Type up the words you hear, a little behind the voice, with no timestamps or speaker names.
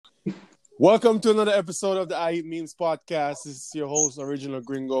Welcome to another episode of the I Eat Memes podcast. This is your host, Original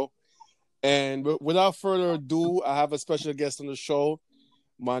Gringo. And without further ado, I have a special guest on the show.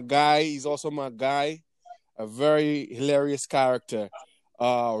 My guy, he's also my guy, a very hilarious character.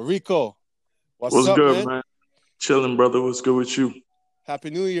 Rico, What's up, good, man? man? Chilling, brother. What's good with you? Happy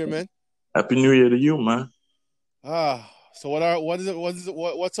New Year, man. Happy New Year to you, man. So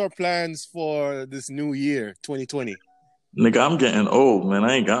what's our plans for this new year, 2020? Nigga, I'm getting old, man.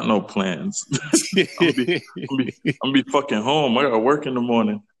 I ain't got no plans. I'm be fucking home. I gotta work in the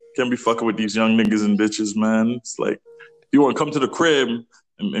morning. Can't be fucking with these young niggas and bitches, man. It's like, you want to come to the crib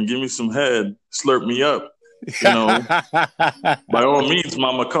and give me some head, slurp me up, by all means,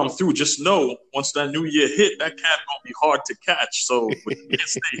 mama, come through. Just know, once that new year hit, that cat gonna be hard to catch. So we can't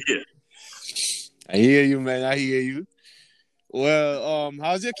stay here. I hear you, man. I hear you. Well,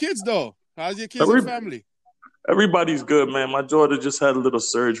 how's your kids, though? How's your kids and family? Everybody's good, man. My daughter just had a little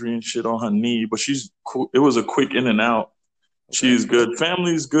surgery and shit on her knee, but she's cool. It was a quick in and out. Okay. She's good.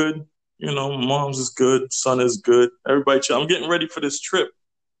 Family's good. Mom's is good. Son is good. Everybody chill. I'm getting ready for this trip.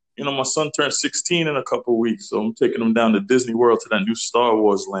 My son turned 16 in a couple weeks, so I'm taking him down to Disney World to that new Star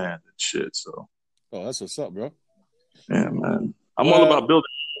Wars land and shit. So, that's what's up, bro. Yeah, man. I'm all about building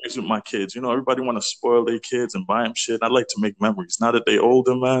memories with my kids. Everybody want to spoil their kids and buy them shit. I like to make memories. Now that they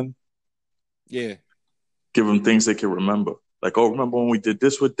older, man. Yeah. Give them things they can remember. Like, remember when we did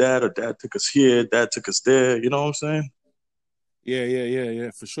this with dad, or dad took us here, dad took us there. You know what I'm saying?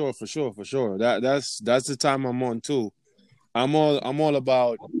 Yeah. For sure. That's the time I'm on too. I'm all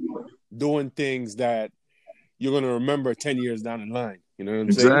about doing things that you're gonna remember 10 years down the line. You know what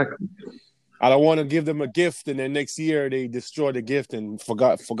I'm saying? Exactly. I don't want to give them a gift and then next year they destroy the gift and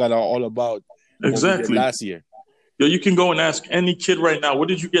forgot all about what we did last year. Yo, you can go and ask any kid right now, what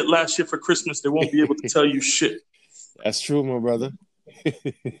did you get last year for Christmas? They won't be able to tell you shit. That's true, my brother.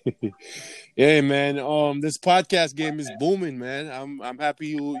 Yeah, man. This podcast game is booming, man. I'm happy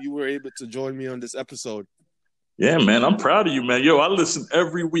you were able to join me on this episode. Yeah, man. I'm proud of you, man. Yo, I listen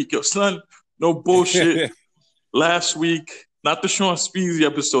every week. Yo, son, no bullshit. Last week, not the Sean Speezy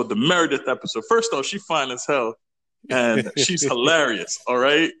episode, the Meredith episode. First off, she fine as hell, and she's hilarious. All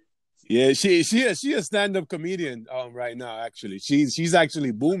right. Yeah, she a stand-up comedian right now. Actually, she's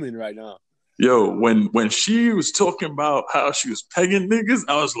actually booming right now. Yo, when she was talking about how she was pegging niggas,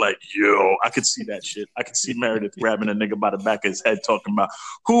 I was like, yo, I could see that shit. I could see Meredith grabbing a nigga by the back of his head, talking about,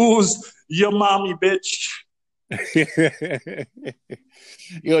 who's your mommy, bitch?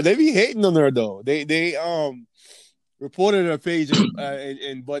 Yo, they be hating on her though. They reported her page,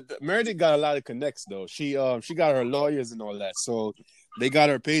 but Meredith got a lot of connects though. She got her lawyers and all that, so they got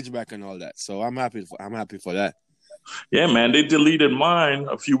her page back and all that. So I'm happy for that. Yeah, man. They deleted mine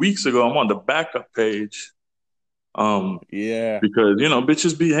a few weeks ago. I'm on the backup page. Yeah. Because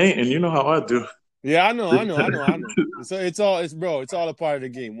bitches be hating. You know how I do. Yeah, I know. So it's all a part of the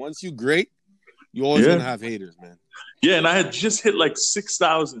game. Once you great, you're always gonna have haters, man. Yeah, and I had just hit like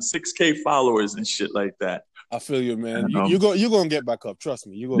 6K followers and shit like that. I feel you, man. You're gonna get back up. Trust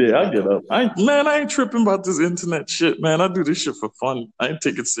me. I'll get up. I ain't tripping about this internet shit, man. I do this shit for fun. I ain't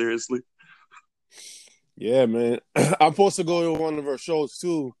take it seriously. Yeah, man. I'm supposed to go to one of her shows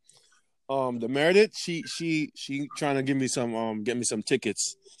too. The Meredith, she trying to give me some get me some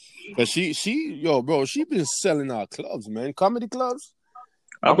tickets. But she been selling out clubs, man. Comedy clubs.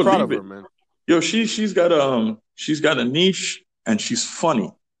 I'm proud of her, man. Yo, she's got a niche and she's funny.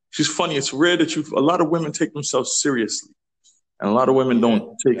 She's funny. It's rare that a lot of women take themselves seriously. And a lot of women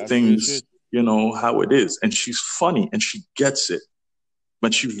don't take things, how it is. And she's funny and she gets it.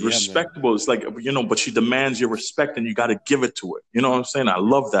 But she's respectable. Man. It's like, but she demands your respect and you got to give it to her. You know what I'm saying? I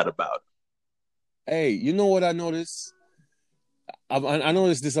love that about her. Hey, you know what I noticed? I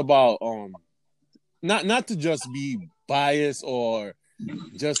noticed this about, not to just be biased or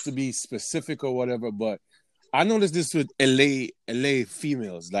just to be specific or whatever, but I noticed this with LA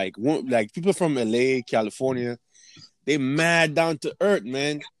females, like people from LA, California, they mad down to earth,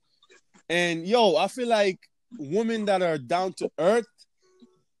 man. And yo, I feel like women that are down to earth,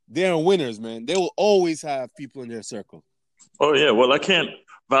 they're winners, man. They will always have people in their circle. Oh yeah, well I can't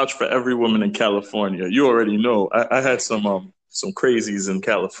vouch for every woman in California. You already know. I had some crazies in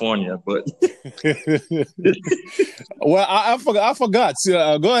California, but well, I forgot.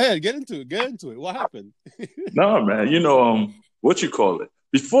 So, go ahead, get into it. What happened? No, man. What you call it?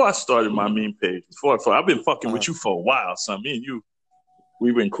 Before I started my meme page, I've been fucking with you for a while, son. Me and you,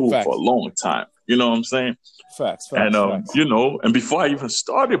 we've been cool for a long time. You know what I'm saying? Facts. And and before I even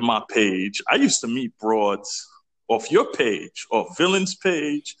started my page, I used to meet broads off your page, off Villain's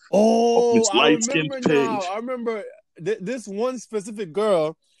page, off Miss Light Skin's page. I remember this one specific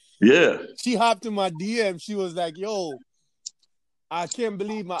girl. Yeah. She hopped in my DM. She was like, "Yo, I can't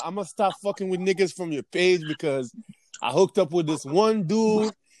believe I'm gonna stop fucking with niggas from your page because I hooked up with this one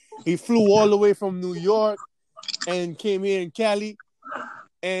dude. He flew all the way from New York and came here in Cali,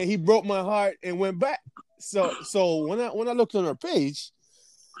 and he broke my heart and went back. So when I looked on her page,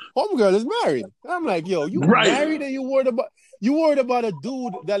 homegirl is married. And I'm like, yo, you married and you worried about a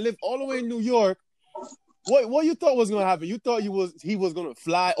dude that lived all the way in New York. What you thought was gonna happen? You thought he was gonna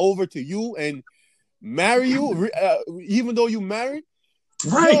fly over to you and marry you, even though you married?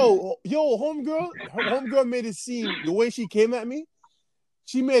 Right. Yo, homegirl made it seem, the way she came at me,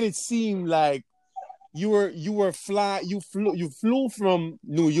 she made it seem like you flew from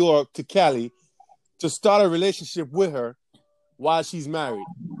New York to Cali to start a relationship with her while she's married.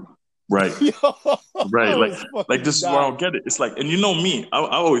 Right. Right. Like this is where I don't get it. It's like, and you know me, I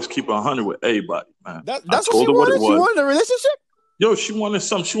always keep 100 with everybody, man. That's what she wanted? She wanted a relationship? Yo, she wanted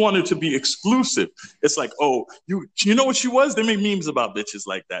She wanted to be exclusive. It's like, oh, you know what she was? They make memes about bitches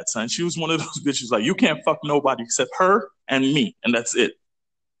like that, son. She was one of those bitches like, you can't fuck nobody except her and me, and that's it.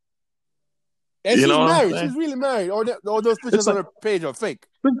 And she's married. She's really married. Or those pictures on her page are fake.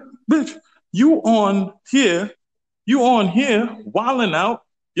 Bitch, you on here wilding out.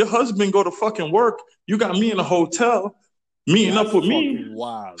 Your husband go to fucking work. You got me in a hotel, meeting up with me,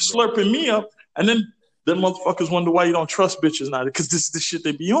 slurping me up, and then motherfuckers wonder why you don't trust bitches now, because this is the shit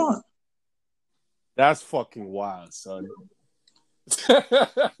they be on. That's fucking wild, son.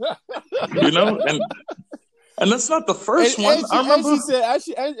 You know, and that's not the first one. I remember.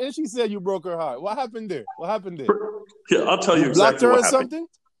 She said you broke her heart. What happened there? Yeah, I'll tell you exactly what happened.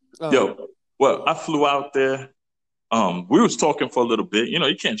 Something? Yo, well, I flew out there. We was talking for a little bit. You know,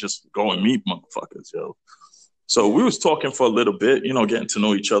 you can't just go and meet motherfuckers, yo. So we was talking for a little bit, you know, getting to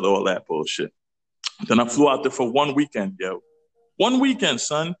know each other, all that bullshit. Then I flew out there for one weekend, yo. One weekend,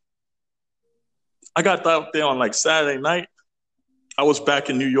 son. I got out there on like Saturday night. I was back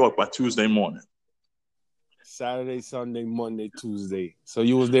in New York by Tuesday morning. Saturday, Sunday, Monday, Tuesday. So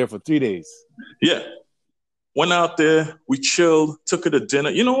you was there for 3 days. Yeah. Went out there. We chilled. Took her to dinner.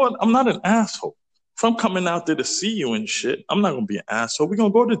 You know what? I'm not an asshole. If I'm coming out there to see you and shit, I'm not going to be an asshole. We're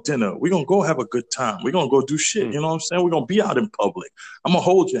going to go to dinner. We're going to go have a good time. We're going to go do shit. You know what I'm saying? We're going to be out in public. I'm going to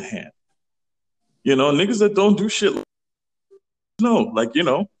hold your hand. You know, niggas that don't do shit. No, like, you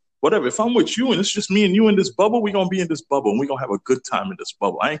know, whatever. If I'm with you and it's just me and you in this bubble, we're going to be in this bubble and we're going to have a good time in this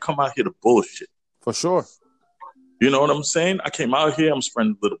bubble. I ain't come out here to bullshit. For sure. You know what I'm saying? I came out here. I'm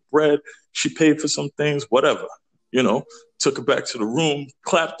spreading a little bread. She paid for some things, whatever. You know, took her back to the room,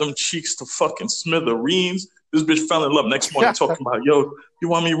 clapped them cheeks to fucking smithereens. This bitch fell in love. Next morning talking about, yo, you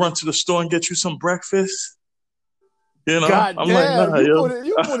want me to run to the store and get you some breakfast? You know, God I'm damn, like, nah,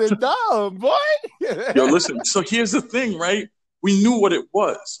 you put it down, boy. Yo, listen, so here's the thing, right? We knew what it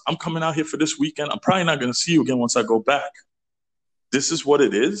was. I'm coming out here for this weekend. I'm probably not going to see you again once I go back. This is what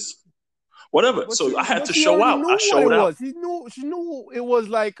it is. Whatever. So I had to show out. I showed out. She knew it was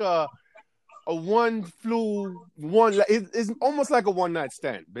like a one. It's almost like a one night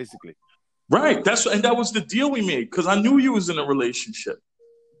stand, basically. Right. And that was the deal we made because I knew you was in a relationship.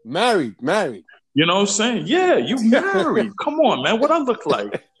 Married. You know what I'm saying? Yeah, you married. Come on, man. What I look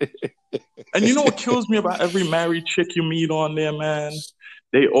like? And you know what kills me about every married chick you meet on there, man?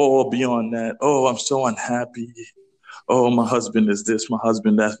 They all be on that. Oh, I'm so unhappy. Oh, my husband is this, my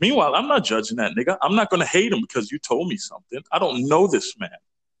husband that. Meanwhile, I'm not judging that nigga. I'm not going to hate him because you told me something. I don't know this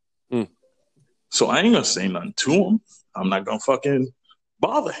man. So I ain't going to say nothing to him. I'm not going to fucking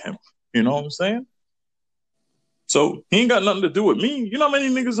bother him. You know what I'm saying? So he ain't got nothing to do with me. You know how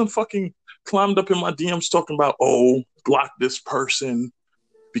many niggas done fucking climbed up in my DMs talking about, oh, block this person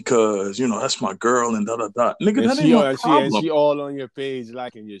because, you know, that's my girl and da-da-da. Nigga, that ain't my problem. And she all on your page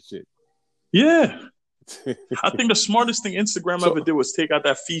liking your shit. Yeah. I think the smartest thing Instagram ever did was take out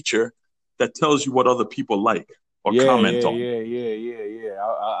that feature that tells you what other people like or comment on. Yeah.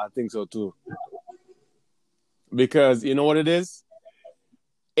 I think so too. Because you know what it is?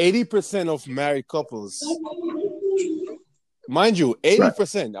 80% of married couples, mind you,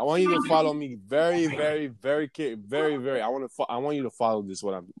 80%. I want you to follow me very, very, very, very, very. I want you to follow this.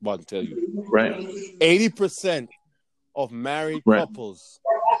 What I'm about to tell you. Right. 80% of married couples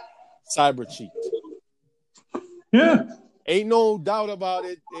cyber cheat. Yeah. Ain't no doubt about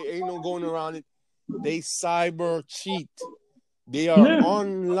it. Ain't no going around it. They cyber cheat. They are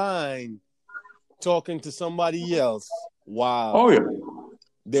online talking to somebody else while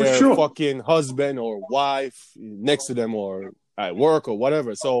their fucking husband or wife next to them or at work or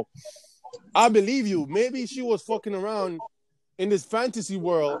whatever. So I believe you. Maybe she was fucking around in this fantasy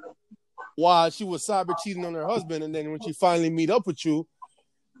world while she was cyber cheating on her husband, and then when she finally meet up with you,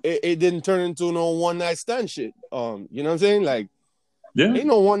 it didn't turn into no one night stand shit. You know what I'm saying? Like, Yeah. ain't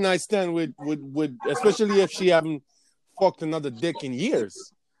no one night stand with especially if she haven't fucked another dick in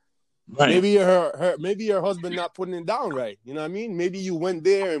years. Right. Maybe maybe her husband not putting it down right. You know what I mean? Maybe you went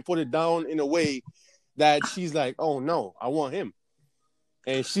there and put it down in a way that she's like, oh no, I want him.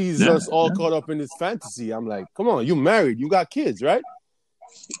 And she's just all caught up in this fantasy. I'm like, come on, you married, you got kids, right?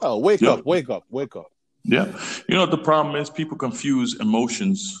 Oh, wake up. Yeah. You know what the problem is? People confuse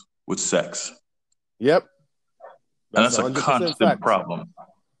emotions with sex. Yep. And that's a constant problem.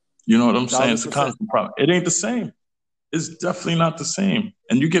 You know what I'm saying? It's a constant problem. It ain't the same. It's definitely not the same.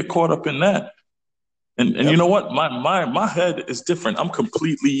 And you get caught up in that. And you know what? My head is different. I'm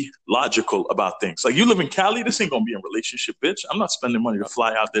completely logical about things. Like, you live in Cali, this ain't gonna be a relationship, bitch. I'm not spending money to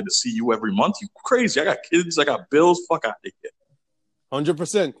fly out there to see you every month. You crazy. I got kids, I got bills. Fuck out of here.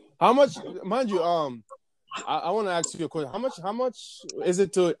 100%. How much, mind you, I want to ask you a question. How much is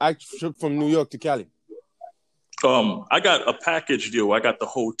it to trip from New York to Cali? I got a package deal. I got the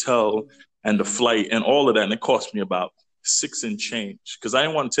hotel and the flight and all of that, and it cost me about $6 and change because I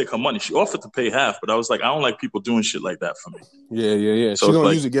didn't want to take her money. She offered to pay half, but I was like, I don't like people doing shit like that for me. Yeah. So she's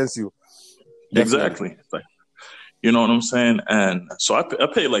gonna use it against you. Exactly. Like, you know what I'm saying? And so I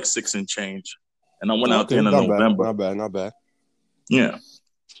paid like $6 and change, and I went out there in November. Not bad. Yeah.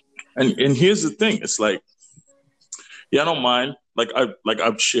 And here's the thing. It's like, yeah, I don't mind. I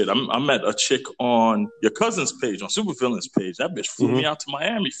met a chick on your cousin's page, on Supervillain's page. That bitch flew me out to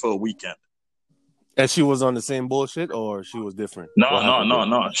Miami for a weekend. And she was on the same bullshit, or she was different?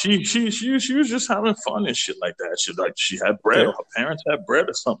 No. She was just having fun and shit like that. She had bread, or her parents had bread,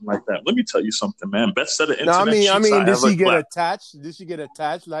 or something like that. Let me tell you something, man. Best set of internet. I mean, did she get attached? Did she get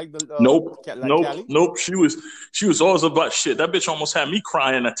attached like the? Nope. Cali? Nope. She was always about shit. That bitch almost had me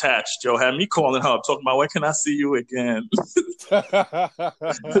crying attached. Yo, had me calling her up, talking about, when can I see you again?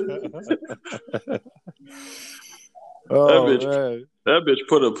 That bitch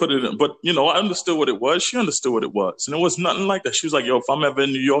put it in. But, you know, I understood what it was. She understood what it was. And it was nothing like that. She was like, yo, if I'm ever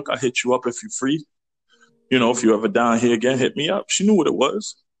in New York, I'll hit you up if you're free. You know, if you're ever down here again, hit me up. She knew what it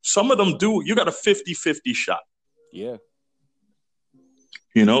was. Some of them do. You got a 50-50 shot. Yeah.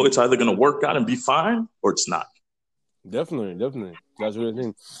 You know, it's either going to work out and be fine, or it's not. Definitely. That's the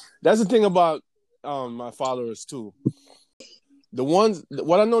thing. That's the thing about my followers, too.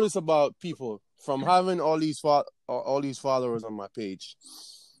 What I notice about people, from having all these followers on my page,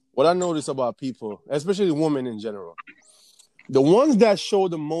 what I notice about people, especially women in general, the ones that show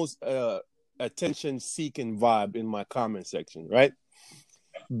the most attention-seeking vibe in my comment section, right?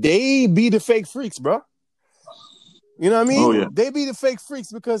 They be the fake freaks, bro. You know what I mean? Oh, yeah. They be the fake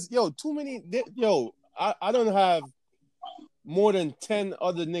freaks because, I don't have more than 10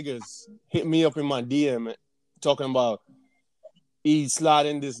 other niggas hit me up in my DM talking about he slid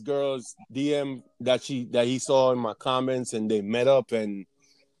in this girl's DM that he saw in my comments, and they met up, and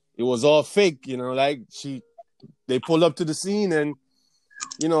it was all fake, you know, like they pulled up to the scene, and,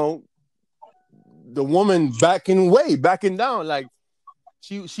 you know, the woman backing down, like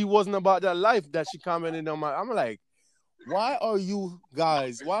she wasn't about that life that she commented on I'm like, why are you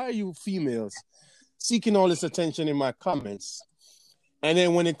females seeking all this attention in my comments, and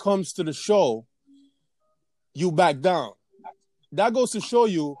then when it comes to the show, you back down? That goes to show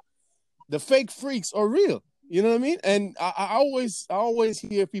you the fake freaks are real. You know what I mean? And I always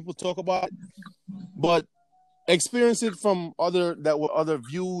hear people talk about it, but experience it from other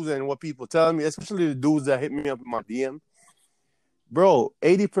views and what people tell me, especially the dudes that hit me up in my DM. Bro,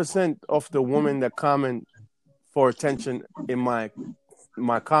 80% of the women that comment for attention in my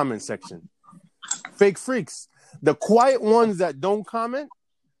comment section, fake freaks. The quiet ones that don't comment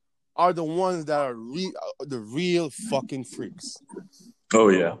are the ones that are the real fucking freaks. Oh,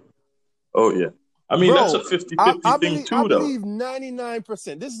 yeah. I mean, bro, that's a 50-50 thing, too, though. I believe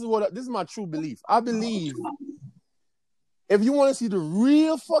 99%. This is my true belief. I believe if you want to see the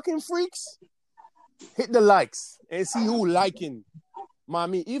real fucking freaks, hit the likes and see who liking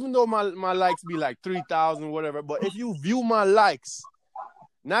me. Even though my likes be like 3,000, whatever, but if you view my likes,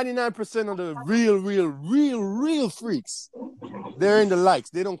 99% of the real freaks, they're in the likes.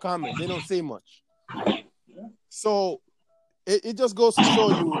 They don't comment. They don't say much. So it just goes to show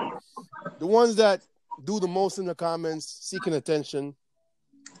you the ones that do the most in the comments, seeking attention,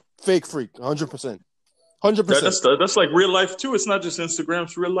 fake freak, 100%. 100%. That's like real life too. It's not just Instagram,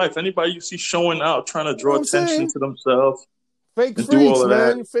 it's real life. Anybody you see showing out, trying to draw attention to themselves. Fake freaks,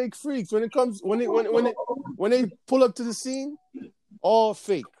 man. Fake freaks. When they pull up to the scene, all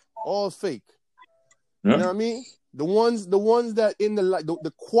fake. Yeah. You know what I mean? The ones that in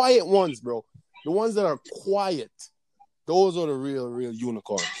the quiet ones, bro. The ones that are quiet Those are the real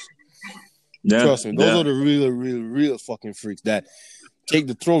unicorns. Yeah, trust me, those are the real fucking freaks that take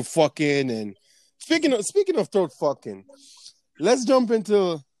the throat fucking. And speaking of throat fucking, let's jump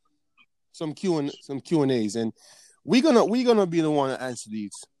into some Q and A's, and we're gonna be the one to answer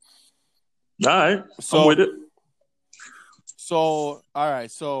these. All right, I'm with it. So, all right,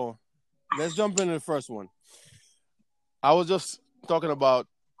 so let's jump into the first one. I was just talking about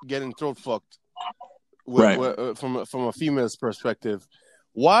getting throat fucked from a female's perspective.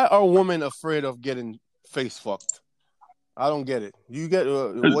 Why are women afraid of getting face fucked? I don't get it. You get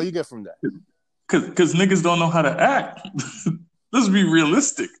what you get from that? Because niggas don't know how to act. Let's be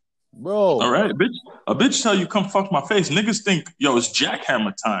realistic, bro. All right, bitch. A bitch tell you come fuck my face. Niggas think, yo, it's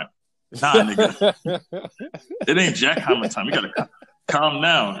jackhammer time. Nah, nigga, it ain't jackhammer time. You gotta calm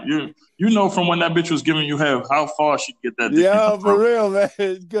down. You know from when that bitch was giving you head, how far she get that dick. Yeah, for real, man.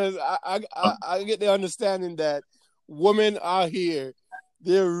 Because I get the understanding that women out here,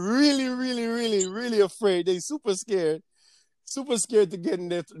 they're really afraid. They super scared to get in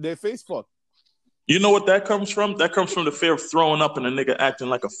their face fucked. You know what that comes from? That comes from the fear of throwing up and a nigga acting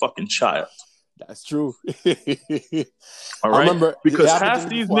like a fucking child. That's true. All right, I remember because half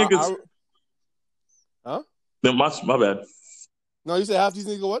these niggas. Huh? Then my bad. No, you said half these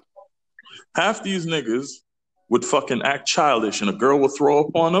niggas what? Half these niggas would fucking act childish, and a girl will throw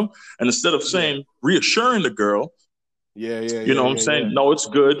up on them, and instead of saying reassuring the girl, you know what I'm saying? No, it's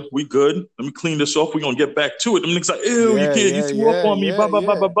good. We good. Let me clean this off. We gonna get back to it. Them niggas like, ew, you threw up on me. Blah blah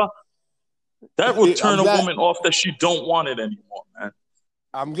blah blah blah. That would turn a woman off that she don't want it anymore, man.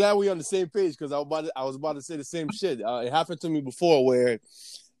 I'm glad we're on the same page because I was about to say the same shit. It happened to me before where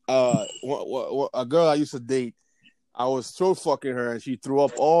a girl I used to date, I was throat fucking her and she threw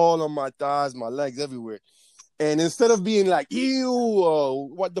up all on my thighs, my legs, everywhere. And instead of being like, ew,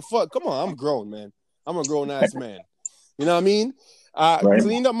 what the fuck? Come on, I'm grown, man. I'm a grown ass man. You know what I mean? I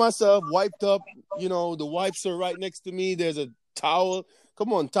cleaned up myself, wiped up. You know, the wipes are right next to me. There's a towel.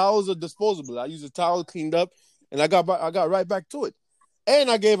 Come on, towels are disposable. I used a towel, cleaned up, and I got right back to it.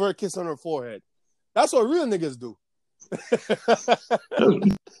 And I gave her a kiss on her forehead. That's what real niggas do.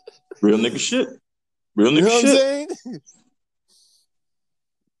 Real nigga shit. Real nigga you know shit. What I'm saying?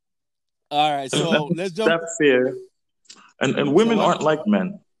 All right, so let's jump. That's fair. And women aren't like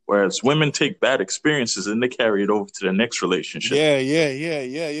men. Whereas women take bad experiences and they carry it over to the next relationship. Yeah.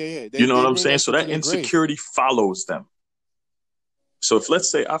 You know what I'm saying? So that insecurity follows them. So if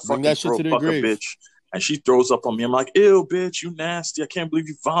let's say I fucking fuck a bitch and she throws up on me, I'm like, ew, bitch, you nasty. I can't believe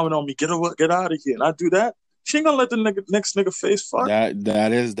you vomit on me. Get out of here. And I do that. She ain't gonna let the next nigga face fuck.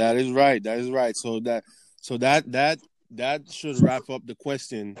 That is right. That is right. So that should wrap up the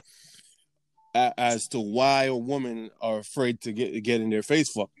question as to why a woman are afraid to get in their face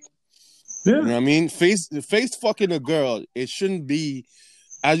fucked. Yeah. You know what I mean? Face fucking a girl, it shouldn't be,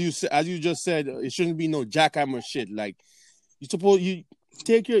 as you just said, it shouldn't be no jackhammer shit. Like you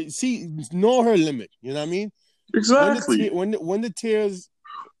know her limit. You know what I mean? Exactly. When the tears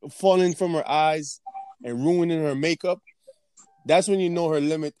falling from her eyes and ruining her makeup, that's when you know her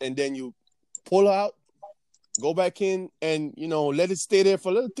limit, and then you pull her out, go back in, and let it stay there for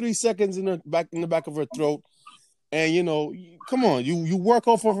a little 3 seconds in the back of her throat, and come on, you work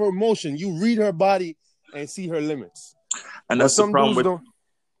off of her emotion, you read her body and see her limits. And that's the problem with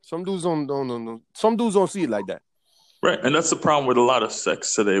some dudes don't see it like that. Right, and that's the problem with a lot of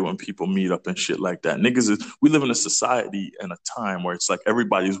sex today when people meet up and shit like that. We live in a society and a time where it's like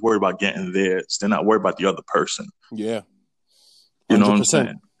everybody's worried about getting theirs. They're not worried about the other person. Yeah. 100%. You know what I'm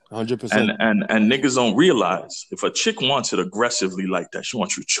saying? 100%. And niggas don't realize if a chick wants it aggressively like that, she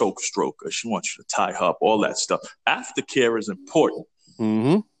wants you to choke stroke her, she wants you to tie her up, all that stuff. Aftercare is important.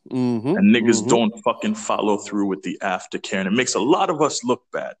 Mm-hmm. Mm-hmm. And niggas don't fucking follow through with the aftercare. And it makes a lot of us look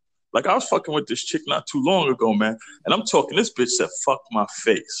bad. Like, I was fucking with this chick not too long ago, man. And I'm talking, this bitch said, fuck my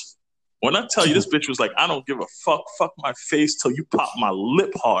face. When I tell you this bitch was like, I don't give a fuck my face till you pop my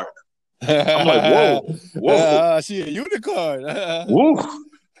lip hard. I'm like, whoa. She a unicorn. Woo.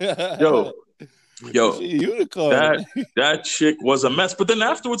 Yo. She a unicorn. That chick was a mess. But then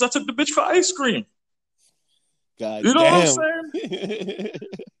afterwards, I took the bitch for ice cream. God you know damn. what I'm saying?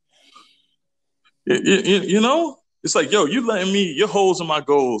 you know? It's like, yo, your hoes are my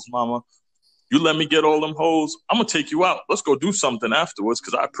goals, mama. You let me get all them hoes, I'm going to take you out. Let's go do something afterwards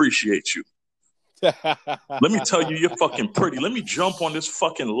because I appreciate you. Let me tell you, you're fucking pretty. Let me jump on this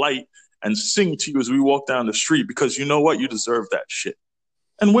fucking light and sing to you as we walk down the street because you know what? You deserve that shit.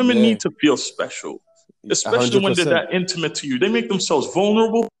 And women need to feel special, especially 100%. When they're that intimate to you. They make themselves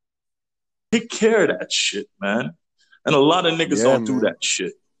vulnerable. Take care of that shit, man. And a lot of niggas don't do that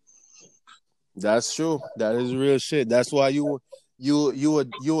shit. That's true. That is real shit. That's why me and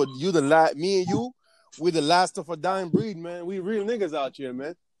you, we the last of a dying breed, man. We real niggas out here,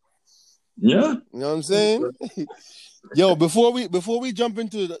 man. Yeah. You know what I'm saying? Yo, before we jump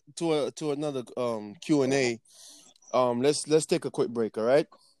into another Q&A, let's take a quick break, all right?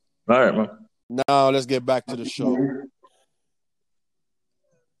 All right, man. Now let's get back to the show.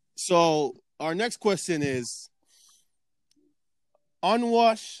 So our next question is,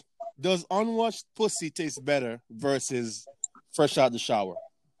 does unwashed pussy taste better versus fresh out the shower?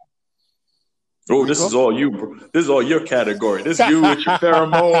 Oh, this is all you, bro. This is all your category. This is you with your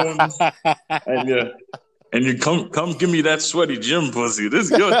pheromones and you come give me that sweaty gym pussy.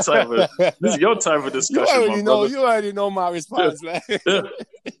 This is your type of discussion. You already know my response, man. Yeah.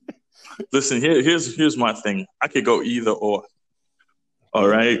 Listen, here's my thing. I could go either or. All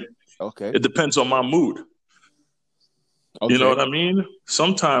right. Okay. It depends on my mood. Okay. You know what I mean?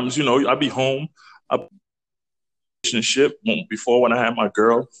 Sometimes, I be home. Relationship before when I had my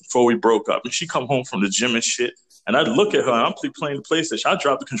girl, before we broke up, and she come home from the gym and shit, and I'd look at her and I'm playing the PlayStation. I'd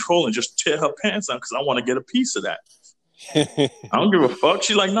drop the controller and just tear her pants on because I want to get a piece of that. I don't give a fuck.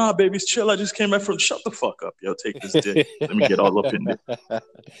 She like, nah, baby, chill. I just came back from. Shut the fuck up, yo. Take this dick. Let me get all up in there.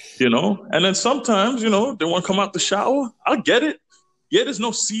 And then sometimes, they want to come out the shower. I get it. Yeah, there's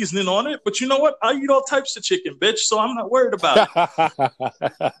no seasoning on it, but you know what? I eat all types of chicken, bitch, so I'm not worried about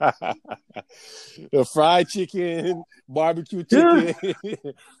it. The fried chicken, barbecue chicken. Yeah.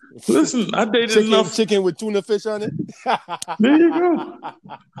 Listen, I dated enough chicken with tuna fish on it. There you go.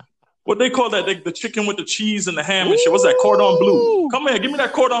 What they call that? The chicken with the cheese and the ham and shit. What's that? Cordon bleu. Come here, give me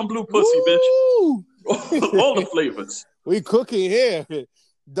that cordon bleu pussy, bitch. All the flavors. We cooking here.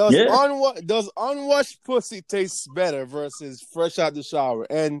 Does unwashed pussy taste better versus fresh out the shower?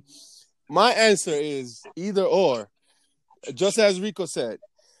 And my answer is either or. Just as Rico said,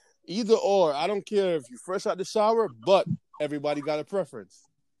 either or. I don't care if you fresh out the shower, but everybody got a preference.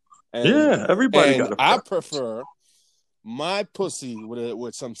 Everybody got a preference. I prefer my pussy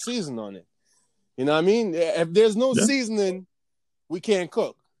with some seasoning on it. You know what I mean? If there's no seasoning, we can't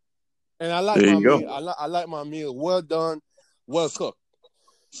cook. And I like my meal. I like my meal well done, well cooked.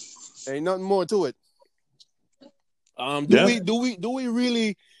 Ain't nothing more to it. Do we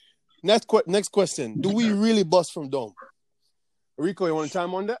really? Next question. Do we really bust from dome? Rico, you want to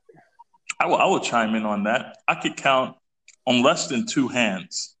chime on that? I will chime in on that. I could count on less than two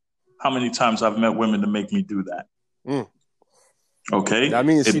hands how many times I've met women to make me do that. Mm. Okay, that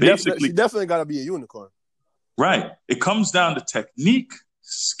means she definitely got to be a unicorn. Right. It comes down to technique,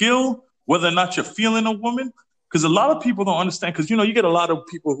 skill, whether or not you're feeling a woman. Because a lot of people don't understand. Because, you get a lot of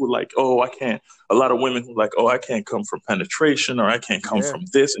people who like, oh, I can't. A lot of women who like, oh, I can't come from penetration or I can't come from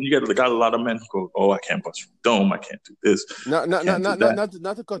this. And you got a lot of men who go, oh, I can't bust from dome. I can't do this. Not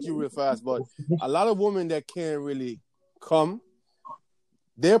to cut you real fast, but a lot of women that can't really come,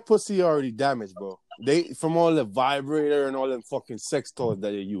 their pussy already damaged, bro. From all the vibrator and all them fucking sex toys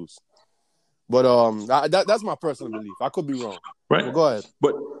that they use. But that's my personal belief. I could be wrong. Right. Well, go ahead.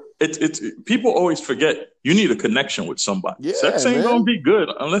 But it's people always forget you need a connection with somebody. Yeah, sex ain't gonna be good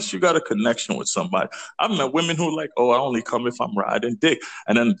unless you got a connection with somebody. I've met women who are like, oh, I only come if I'm riding dick,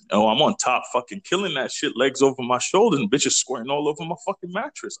 and then I'm on top fucking killing that shit, legs over my shoulders, and bitches squirting all over my fucking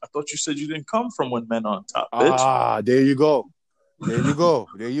mattress. I thought you said you didn't come from when men are on top, bitch. Ah, there you go.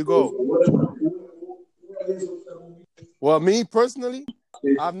 Well, me personally,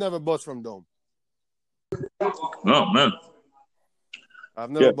 I've never bust from dome. Oh man. I've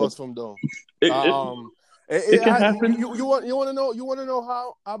never bust from dome. It can happen. You want to know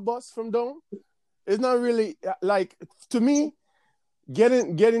how I bust from dome? It's not really like, to me,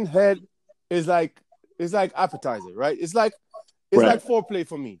 getting head is like appetizer, right? It's like foreplay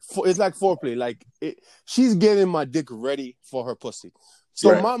for me. It's like foreplay. Like she's getting my dick ready for her pussy.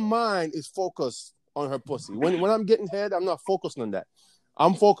 So my mind is focused on her pussy. When I'm getting head, I'm not focused on that.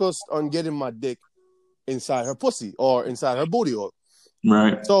 I'm focused on getting my dick inside her pussy or inside her booty hole.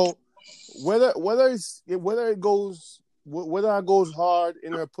 Right. So whether I goes hard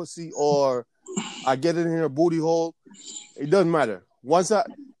in her pussy or I get it in her booty hole, it doesn't matter.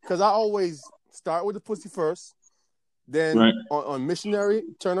 Because I always start with the pussy first, then on missionary,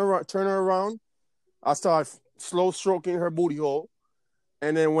 turn her around. I start slow stroking her booty hole,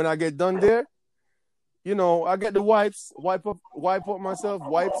 and then when I get done there, I get the wipes, wipe up myself,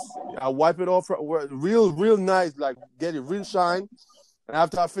 wipes. I wipe it off real nice, like get it real shine. And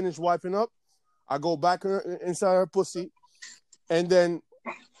after I finish wiping up, I go back inside her pussy. And then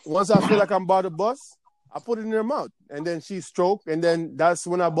once I feel like I'm about to bust, I put it in her mouth. And then she stroke. And then that's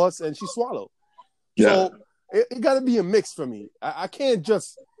when I bust and she swallow. Yeah. So it got to be a mix for me. I can't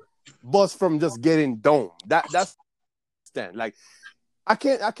just bust from just getting dome. That's stand. Like I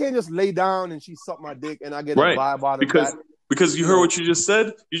can't just lay down and she suck my dick and I get a vibe out of that. Because you heard what you just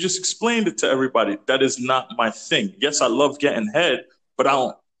said. You just explained it to everybody. That is not my thing. Yes, I love getting head, but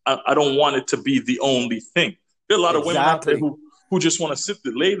I don't want it to be the only thing. There are a lot of women out there who just want to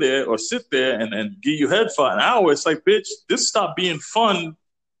lay there and give you head for an hour. It's like, bitch, this stopped being fun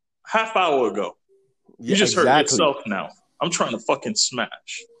half hour ago. You just hurt yourself now. I'm trying to fucking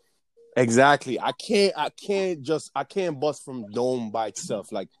smash. Exactly. I can't bust from dome by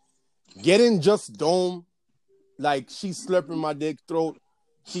itself. Like getting just dome, like she's slurping my dick throat,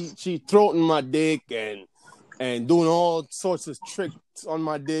 she throating my dick and doing all sorts of tricks on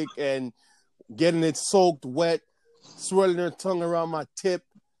my dick and getting it soaked wet, swirling her tongue around my tip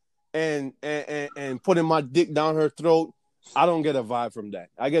and putting my dick down her throat. I don't get a vibe from that.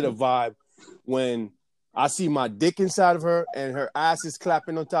 I get a vibe when I see my dick inside of her and her ass is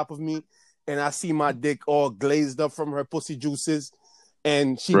clapping on top of me and I see my dick all glazed up from her pussy juices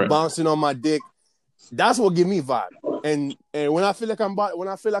and she bouncing on my dick. That's what give me vibe. And when I feel like I'm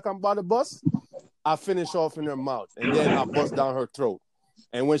about to bust, I finish off in her mouth and then I bust down her throat.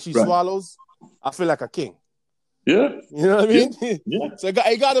 And when she swallows, I feel like a king. Yeah. You know what I mean? Yeah. So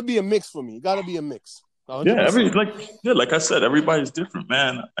it got to be a mix for me. It got to be a mix. 100%. Like I said, everybody's different,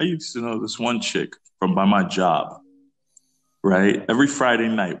 man. I used to know this one chick by my job, right? Every Friday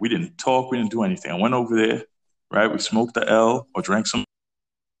night, we didn't talk, we didn't do anything. I went over there, right? We smoked the L or drank some.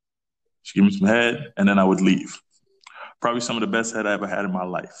 She gave me some head, and then I would leave. Probably some of the best head I ever had in my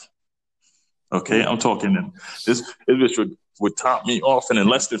life. Okay, I'm talking, and this bitch would top me off, and in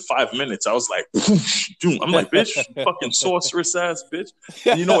less than 5 minutes, I was like, I'm like, bitch, fucking sorceress ass bitch.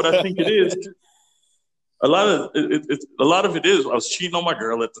 And you know what I think it is? A lot of it is I was cheating on my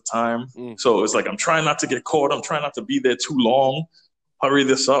girl at the time, so it's like I'm trying not to get caught. I'm trying not to be there too long. Hurry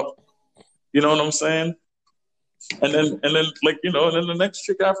this up. You know what I'm saying? And then like, you know, and then the next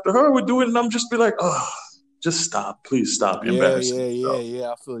chick after her would do it, and I'm just be like, oh, just stop. Please stop. You're embarrassing yourself. Yeah.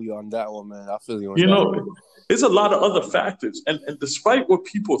 I feel you on that one, man. I feel you on that. You know, one. there's a lot of other factors. And despite what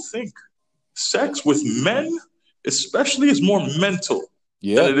people think, sex with men, especially, is more mental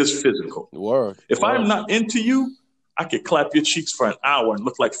than it is physical. If I'm not into you, I could clap your cheeks for an hour and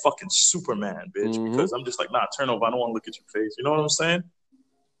look like fucking Superman, bitch, because I'm just like, nah, turn over. I don't want to look at your face. You know what I'm saying?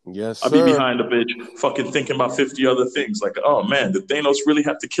 Yes, sir. I'll be behind a bitch fucking thinking about 50 other things. Like, oh, man, did Thanos really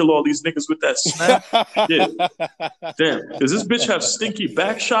have to kill all these niggas with that snap? Yeah. Damn. Does this bitch have stinky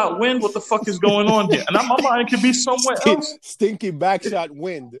backshot wind? What the fuck is going on here? And my mind could be somewhere else. Stinky backshot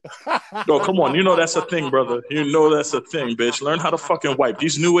wind. No, come on. You know that's a thing, brother. You know that's a thing, bitch. Learn how to fucking wipe.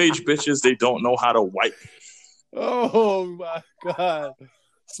 These new age bitches, they don't know how to wipe. Oh, my God.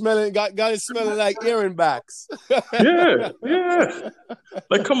 Got it smelling like earring backs. Yeah.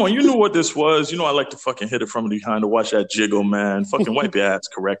 Like, come on, you knew what this was. You know I like to fucking hit it from behind to watch that jiggle, man. Fucking wipe your ass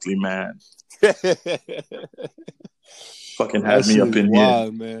correctly, man. Fucking had me up in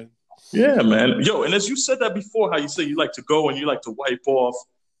wild, here. Man. Yeah, man. Yo, and as you said that before, how you say you like to go and you like to wipe off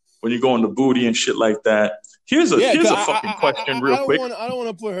when you go on the booty and shit like that. Here's a fucking question real quick. I don't want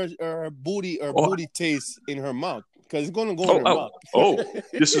to put her booty taste in her mouth. Because it's going to go in her mouth.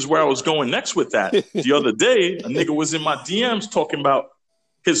 This is where I was going next with that. The other day, a nigga was in my DMs talking about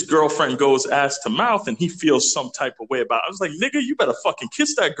his girlfriend goes ass to mouth and he feels some type of way about it. I was like, nigga, you better fucking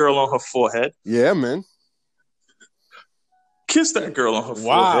kiss that girl on her forehead. Yeah, man. Kiss that girl on her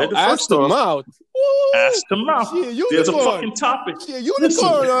forehead. Ass to mouth. Ass to mouth. There's a fucking topic. She a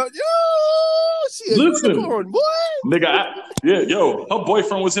unicorn. She a unicorn, boy. Nigga, her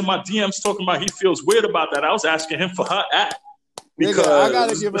boyfriend was in my DMs talking about he feels weird about that. I was asking him for her act. Because nigga, I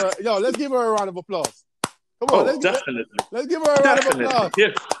gotta give her, let's give her a round of applause. Come on, definitely. Let's give her a round of applause. Yeah.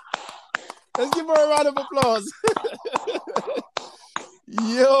 Let's give her a round of applause.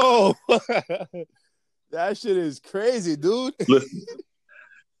 Yo. That shit is crazy, dude. Listen,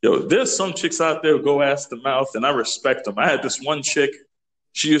 there's some chicks out there who go ass to mouth, and I respect them. I had this one chick,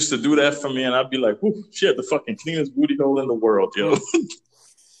 she used to do that for me, and I'd be like, whoo, she had the fucking cleanest booty hole in the world, yo.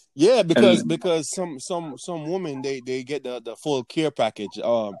 Yeah, because some women they get the full care package.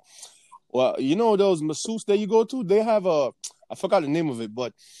 Well, you know those masseuses that you go to, they have I forgot the name of it,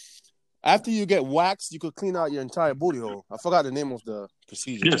 but after you get waxed, you could clean out your entire booty hole. I forgot the name of the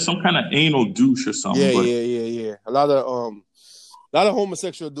procedure. Yeah, some kind of anal douche or something. Yeah. A lot of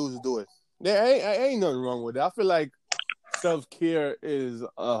homosexual dudes do it. There ain't nothing wrong with it. I feel like self-care is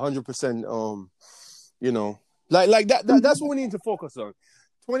 100%. Like that. That's what we need to focus on.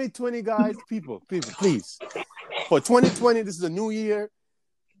 2020, guys, people, please. For 2020, this is a new year.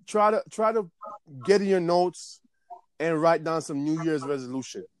 Try to get in your notes and write down some New Year's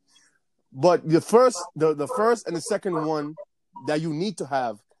resolution. But the first and the second one that you need to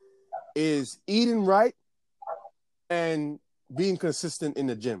have is eating right and being consistent in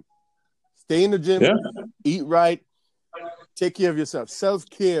the gym. Stay in the gym, eat right, take care of yourself.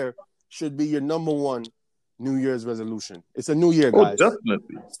 Self-care should be your number one New Year's resolution. It's a new year, guys. Oh,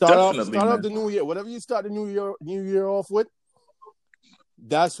 definitely. Start off the new year. Whatever you start the new year off with,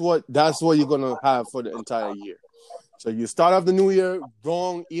 that's what you're gonna have for the entire year. So you start off the new year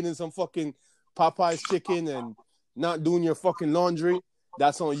wrong, eating some fucking Popeye's chicken and not doing your fucking laundry.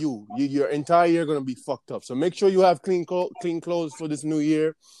 That's on you. Your entire year gonna be fucked up. So make sure you have clean clothes for this new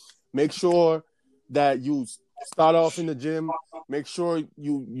year. Make sure that you start off in the gym. Make sure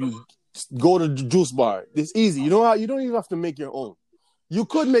you go to the juice bar. It's easy. You know how you don't even have to make your own. You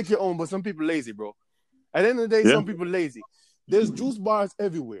could make your own, but some people lazy, bro. At the end of the day, some people lazy. There's juice bars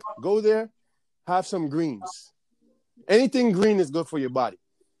everywhere. Go there, have some greens. Anything green is good for your body.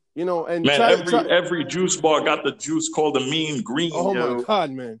 You know, and man, every juice bar got the juice called the mean green. Oh my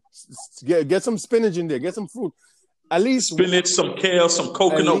God, man! Get some spinach in there. Get some fruit. At least spinach, some kale, some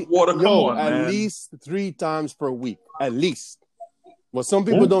coconut water. Come on, man. At least 3 times per week. At least. But some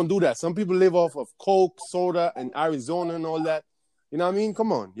people don't do that. Some people live off of Coke, soda, and Arizona and all that. You know what I mean?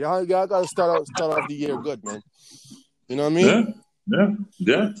 Come on, y'all gotta start off the year good, man. You know what I mean?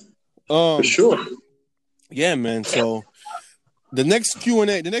 Yeah. For sure. Yeah, man. So the next Q&A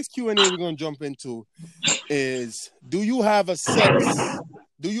we're gonna jump into is: Do you have a sex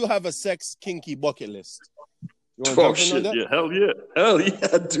kinky bucket list? Oh shit! Yeah, hell yeah,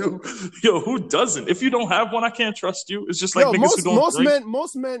 dude. Yo, who doesn't? If you don't have one, I can't trust you. It's just like niggas who don't drink.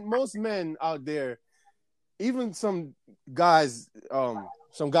 Most men out there, even some guys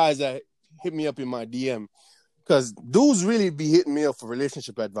that hit me up in my DM, because dudes really be hitting me up for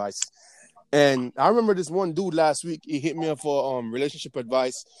relationship advice. And I remember this one dude last week. He hit me up for relationship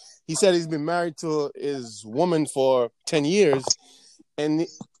advice. He said he's been married to his woman for 10 years, and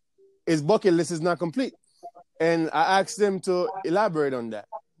his bucket list is not complete. And I asked him to elaborate on that,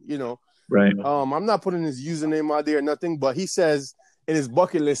 you know. Right. I'm not putting his username out there or nothing, but he says in his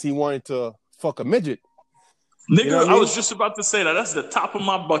bucket list he wanted to fuck a midget. Nigga, you know I was just about to say that. That's the top of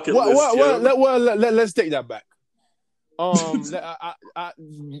my bucket list. Let's take that back.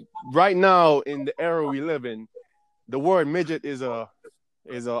 Right now in the era we live in, the word midget is a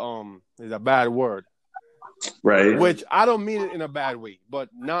bad word. Right. Which I don't mean it in a bad way, but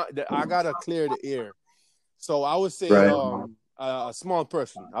I gotta clear the air. So I would say a small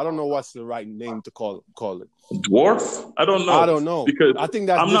person. I don't know what's the right name to call it. Dwarf? I don't know. Because I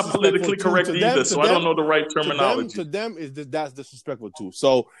think I'm not politically correct either, so I don't know the right terminology. To them, that's disrespectful too.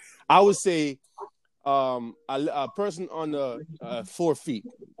 So I would say a person on the 4 feet,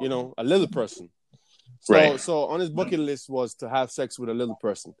 you know, a little person. So on his bucket list was to have sex with a little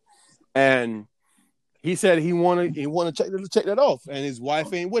person, and he said he wanted to check that off, and his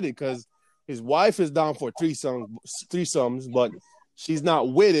wife ain't with it because his wife is down for threesomes, but she's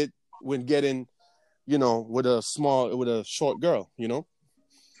not with it when getting, you know, with a short girl, you know.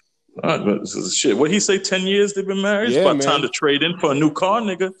 Shit. What he say? 10 years they've been married. It's about time to trade in for a new car,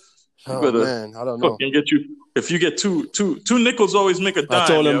 nigga. Man, I don't know. If you get two nickels, always make a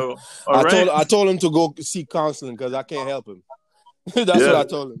dime. I told him to go seek counseling because I can't help him. That's what I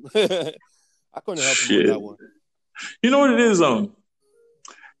told him. I couldn't help him with that one. You know what it is?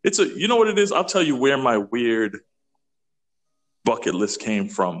 You know what it is? I'll tell you where my weird bucket list came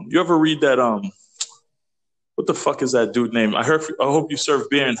from. You ever read that? What the fuck is that dude name? I Hope You Serve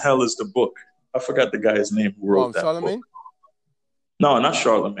Beer in Hell is the book. I forgot the guy's name who wrote that Charlemagne? book. No, not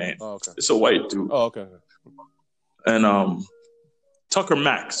Charlemagne. Oh, okay. It's a white dude. Oh, okay. And Tucker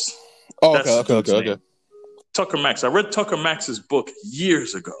Max. Oh, okay. Tucker Max. I read Tucker Max's book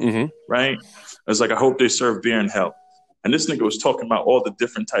years ago, right? It was like, I hope they serve beer in hell. And this nigga was talking about all the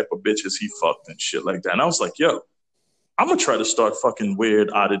different type of bitches he fucked and shit like that. And I was like, yo, I'm going to try to start fucking weird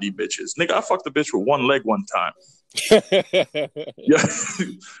oddity bitches. Nigga, I fucked a bitch with one leg one time. Yeah,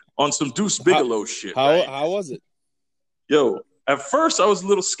 on some Deuce Bigelow shit. How was it? Yo, at first I was a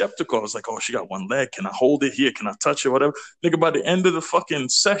little skeptical. I was like, oh, she got one leg. Can I hold it here? Can I touch it? Whatever. Nigga, by the end of the fucking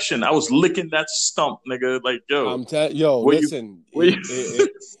session, I was licking that stump, nigga. Like, yo. Listen.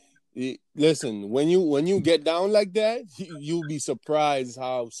 Listen, when you get down like that, you'll be surprised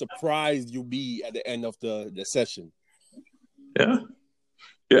how surprised you'll be at the end of the session. Yeah.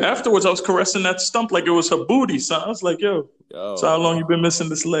 Yeah, afterwards I was caressing that stump like it was her booty, son. I was like, yo. So how long you been missing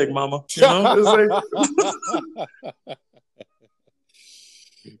this leg, mama? You know?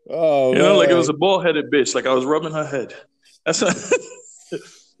 Oh, you know, like it was a bald-headed bitch. Like I was rubbing her head. That's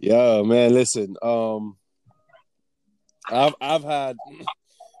Yeah, man, listen. I've had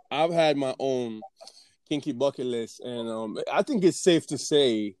I've had my own kinky bucket list, and I think it's safe to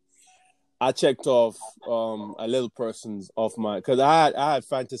say I checked off a little person's off my, because I had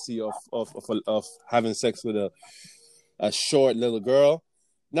fantasy of having sex with a short little girl,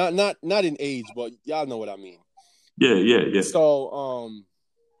 not in age, but y'all know what I mean. Yeah. So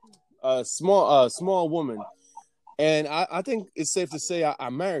a small woman, and I think it's safe to say I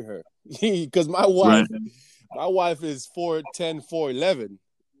married her because my wife is 4'10", 4'11",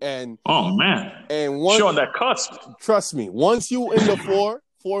 and oh man, and once, showing that cusp. Trust me, once you in the 4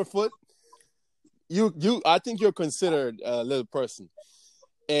 foot, you I think you're considered a little person.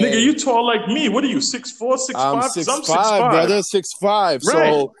 And nigga, you tall like me. What are you, 6'4", 6'5"? I'm 6'5", brother, 6'5". Right.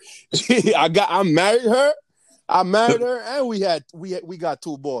 So I married her. And we got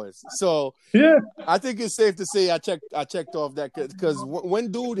 2 boys. So yeah, I think it's safe to say I checked off that, because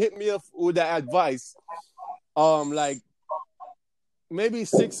when dude hit me up with that advice, like maybe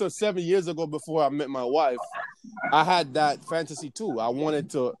 6 or 7 years ago before I met my wife, I had that fantasy too. I wanted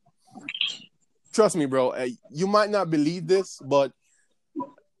to, trust me, bro. You might not believe this, but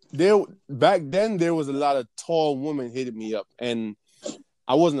back then there was a lot of tall women hitting me up, and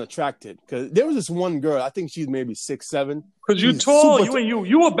I wasn't attracted because there was this one girl. I think she's maybe 6'7". Because you tall.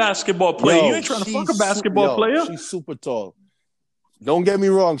 You a basketball player. You ain't trying to fuck a basketball player. She's super tall. Don't get me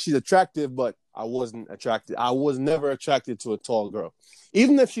wrong. She's attractive, but I wasn't attracted. I was never attracted to a tall girl,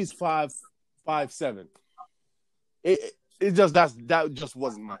 even if she's 5'7". It just that just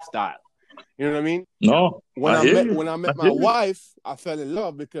wasn't my style. You know what I mean? No. When I met my wife, I fell in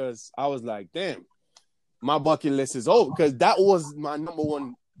love because I was like, damn, my bucket list is over, because that was my number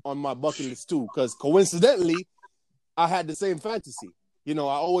one on my bucket list too. Because coincidentally, I had the same fantasy. You know,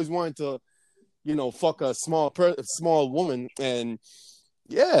 I always wanted to, fuck a small woman, and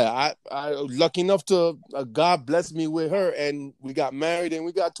yeah, I lucky enough to God bless me with her, and we got married, and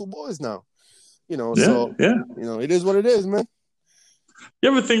we got 2 boys now. It is what it is, man.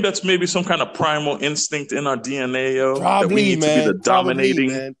 You ever think that's maybe some kind of primal instinct in our DNA, yo? Probably, that we need man. To be the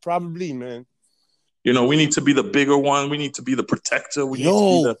dominating. Probably, man. We need to be the bigger one. We need to be the protector. We need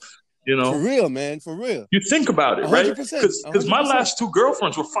to be the, For real, man. For real. You think about it, 100%, right? Because my last 2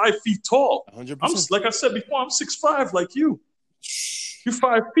 girlfriends were 5 feet tall. 100%. Like I said before, I'm 6'5", like you. You're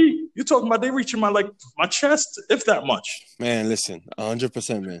 5 feet. You're talking about they reaching my chest, if that much. Man, listen,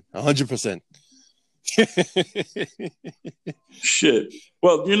 100%, man. 100%. Shit.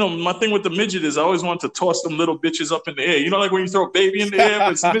 Well, my thing with the midget is I always want to toss them little bitches up in the air. Like when you throw a baby in the air,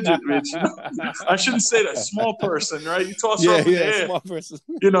 but it's midget, bitch. I shouldn't say that. Small person, right? You toss her up in the air. Small person.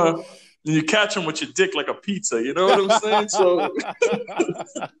 And you catch them with your dick like a pizza. You know what I'm saying? So,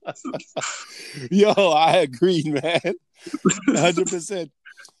 yo, I agree, man. 100%.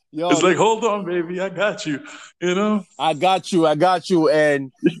 Yo, it's like, hold on, baby, I got you. I got you, and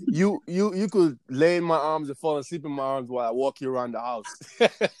you could lay in my arms and fall asleep in my arms while I walk you around the house.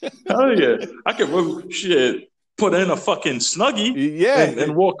 Hell yeah, I could put in a fucking Snuggie,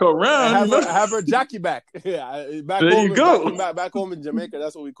 and walk around. Have her Jackie back. You go. Back home in Jamaica,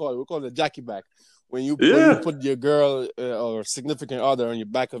 that's what we call it. We call it a Jackie back. When you put your girl or significant other on your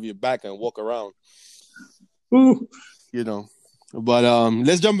back of your back and walk around. Ooh. But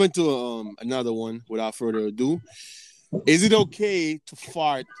let's jump into another one without further ado. Is it okay to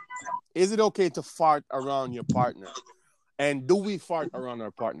fart? Is it okay to fart around your partner? And do we fart around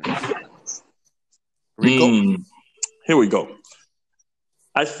our partners? Rico? Here we go.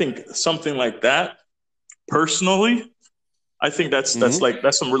 I think something like that, personally, I think that's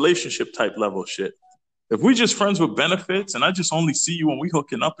some relationship type level shit. If we just friends with benefits and I just only see you when we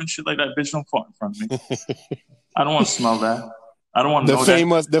hooking up and shit like that, bitch, don't fart in front of me. I don't want to smell that. I don't want to know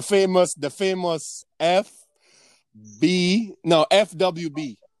that. The famous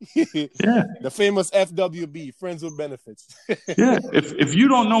FWB. Yeah. The famous FWB, friends with benefits. Yeah. If you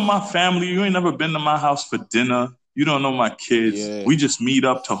don't know my family, you ain't never been to my house for dinner, you don't know my kids, we just meet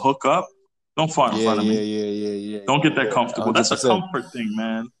up to hook up, don't fart in front of me. Yeah. Don't get that comfortable. 100%. That's a comfort thing,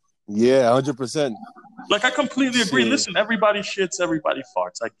 man. Yeah, 100%. Like, I completely agree. Listen, everybody shits, everybody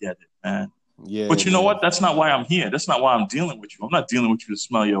farts. I get it, man. Yeah, but you know what? That's not why I'm here. That's not why I'm dealing with you. I'm not dealing with you to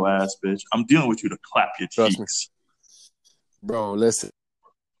smell your ass, bitch. I'm dealing with you to clap your cheeks. Bro, listen.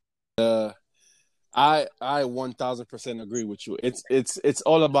 I 1000% agree with you. It's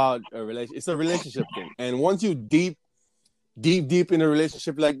all about a relation. It's a relationship thing. And once you deep in a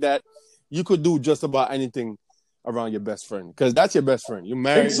relationship like that, you could do just about anything around your best friend, because that's your best friend. You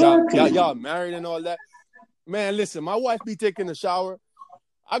married, exactly. y'all married and all that. Man, listen, my wife be taking a shower.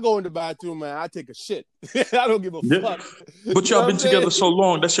 I go in the bathroom, man. I take a shit. I don't give a fuck. But y'all been together so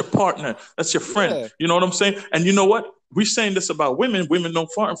long. That's your partner. That's your friend. Yeah. You know what I'm saying? And you know what? we saying this about women. Women don't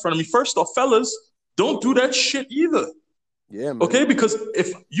fart in front of me. First off, fellas, don't do that shit either. Yeah, man. Okay, because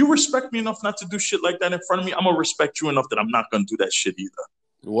if you respect me enough not to do shit like that in front of me, I'm gonna respect you enough that I'm not gonna do that shit either.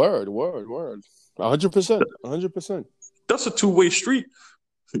 Word. 100%. That's a two-way street.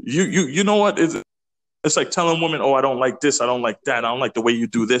 You know what? It's like telling women, oh, I don't like this, I don't like that, I don't like the way you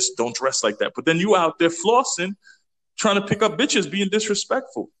do this, don't dress like that. But then you out there flossing, trying to pick up bitches, being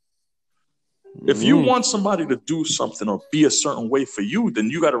disrespectful. If you want somebody to do something or be a certain way for you, then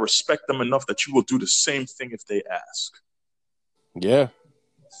you got to respect them enough that you will do the same thing if they ask. Yeah.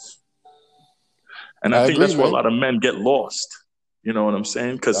 And I think agree, that's where a lot of men get lost. You know what I'm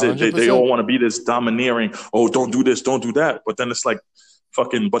saying? Because they all want to be this domineering, oh, don't do this, don't do that. But then it's like,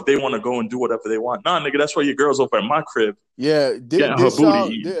 fucking, but they want to go and do whatever they want. Nah, nigga, that's why your girl's over at my crib. Yeah, getting her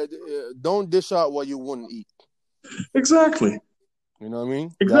booty. Don't dish out what you wouldn't eat. Exactly. You know what I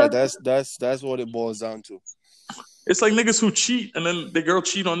mean? Exactly. That's what it boils down to. It's like niggas who cheat and then the girl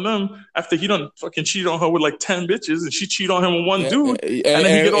cheat on them after he done fucking cheat on her with like 10 bitches and she cheat on him with one dude and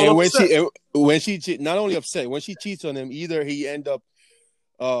then he get all upset. When she not only upset, when she cheats on him, either he end up,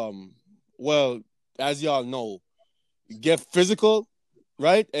 well, as y'all know, get physical,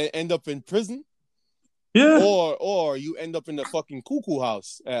 right, and end up in prison. Yeah. Or you end up in the fucking cuckoo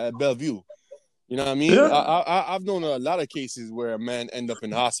house at Bellevue. You know what I mean? Yeah. I've known a lot of cases where a man end up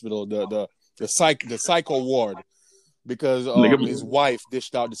in hospital, the psycho ward, because his wife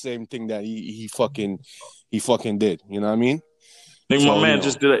dished out the same thing that he fucking did. You know what I mean? Nigga, my man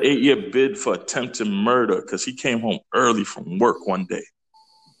just did an 8-year bid for attempted murder because he came home early from work one day,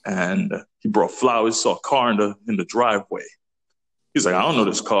 and he brought flowers, saw a car in the driveway. He's like, I don't know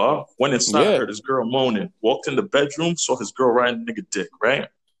this car. Went inside, heard his girl moaning. Walked in the bedroom, saw his girl riding nigga dick, right?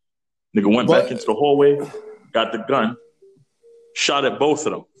 Nigga went back into the hallway, got the gun, shot at both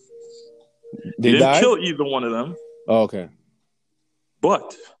of them. He didn't kill either one of them. Oh, okay.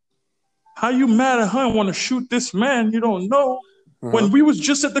 But how you mad at her and want to shoot this man you don't know when we was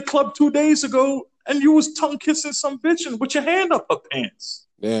just at the club 2 days ago and you was tongue kissing some bitch and with your hand up her pants?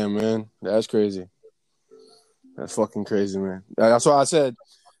 Damn, man. That's crazy. That's fucking crazy, man. That's why I said.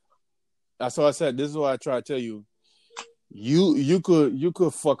 This is what I try to tell you. You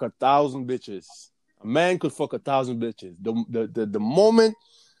could fuck 1,000 bitches. A man could fuck 1,000 bitches. The moment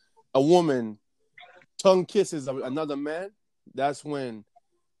a woman tongue kisses another man, that's when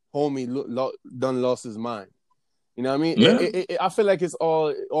homie done lost his mind. You know what I mean? Yeah. I feel like it's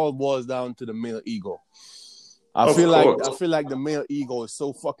all boils down to the male ego. I feel like the male ego is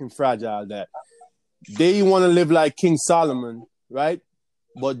so fucking fragile that they want to live like King Solomon, right?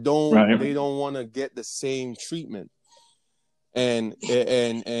 But they don't want to get the same treatment. And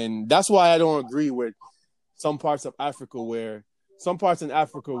that's why I don't agree with some parts in Africa where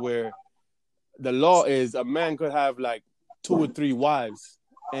the law is a man could have like 2 or 3 wives,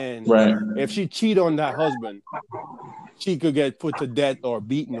 and if she cheat on that husband, she could get put to death or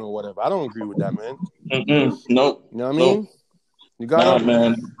beaten or whatever. I don't agree with that, man. Nope. You know what I mean?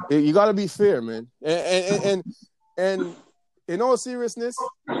 You gotta be fair, man. And in all seriousness,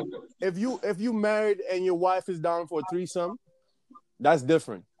 if you married and your wife is down for a threesome, that's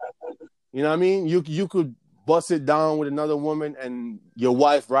different. You know what I mean? You could bust it down with another woman and your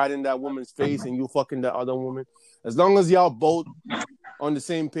wife right in that woman's face and you fucking that other woman. As long as y'all both on the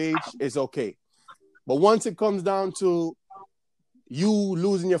same page, it's okay. But once it comes down to you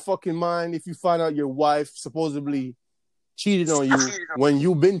losing your fucking mind if you find out your wife supposedly cheated on you when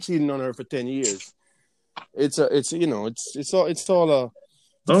you've been cheating on her for 10 years, it's a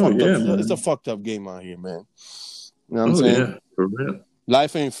fucked up game out here, man. You know what I'm saying? Yeah, for real.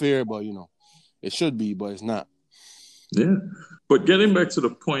 Life ain't fair, but it should be, but it's not. Yeah. But getting back to the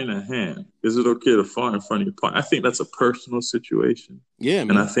point at hand, is it okay to fart in front of your partner? I think that's a personal situation. Yeah,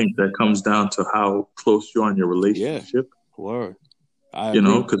 man. And I think that comes down to how close you are in your relationship. Yeah. Word.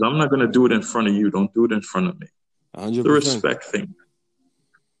 Because I'm not going to do it in front of you. Don't do it in front of me. 100%. The respect thing.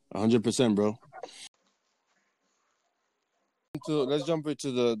 100%, bro. Let's jump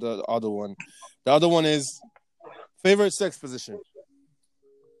into the other one. The other one is favorite sex position.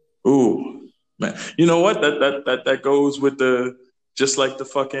 Ooh, man. You know what? That goes with just like the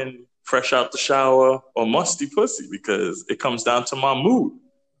fucking fresh out the shower or musty pussy, because it comes down to my mood.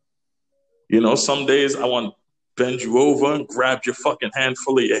 You know, some days I want to bend you over and grab your fucking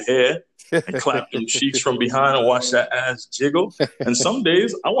handful of your hair and clap them cheeks from behind and watch that ass jiggle. And some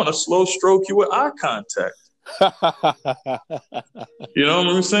days I want to slow stroke you with eye contact. You know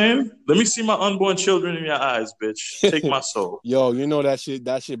what I'm saying? Let me see my unborn children in your eyes, bitch. Take my soul. Yo, you know that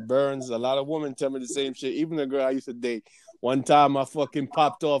shit burns. A lot of women tell me the same shit. Even the girl I used to date. One time I fucking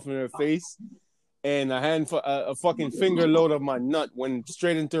popped off in her face and a fucking finger load of my nut went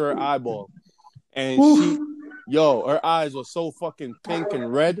straight into her eyeball. And her eyes were so fucking pink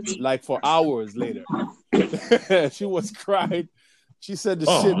and red, like for hours later. She was crying. She said the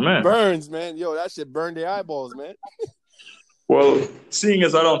shit burns, man. Yo, that shit burned the eyeballs, man. Well, seeing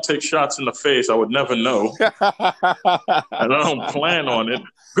as I don't take shots in the face, I would never know. And I don't plan on it.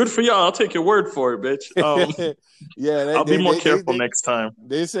 Good for y'all. I'll take your word for it, bitch. I'll be more careful next time.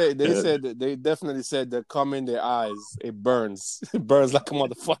 They said that they definitely said that come in their eyes, it burns. It burns like a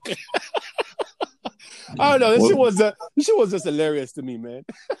motherfucker. I don't know. This shit was just hilarious to me, man.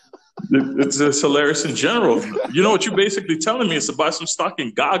 It's just hilarious in general. You know what you're basically telling me is to buy some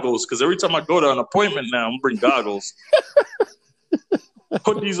stocking goggles, because every time I go to an appointment now, I'm bring goggles.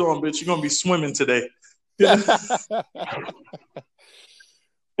 Put these on, bitch. You're gonna be swimming today.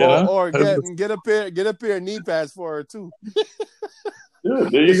 Or get a pair of knee pads for her too. Yeah,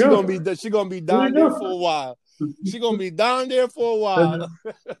 there you go. She gonna be down there for a while. She gonna be down there for a while.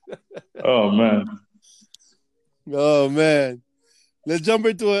 Oh man. Let's jump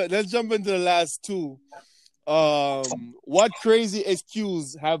into the last two. What crazy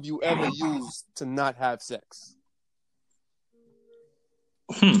excuse have you ever used to not have sex?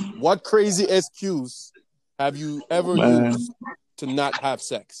 What crazy excuse have you ever used to not have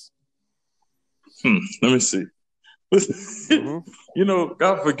sex? Let me see. You know,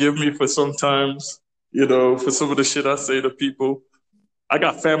 God forgive me for sometimes, for some of the shit I say to people. I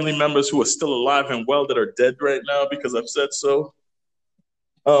got family members who are still alive and well that are dead right now because I've said so.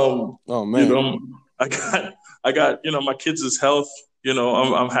 Oh man. I got my kids' health.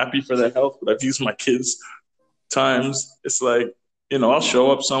 I'm happy for their health, but I've used my kids' times. It's like, I'll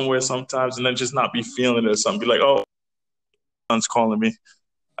show up somewhere sometimes and then just not be feeling it or something. Be like, oh, son's calling me.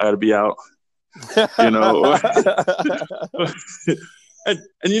 I gotta be out. And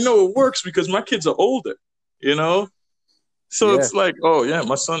it works because my kids are older, So it's like, oh yeah,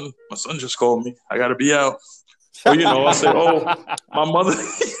 my son just called me. I gotta be out. Or I'll say, oh, my mother.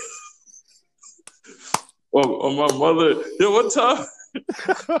 my mother.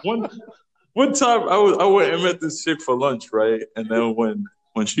 One time I went and met this chick for lunch, right? And then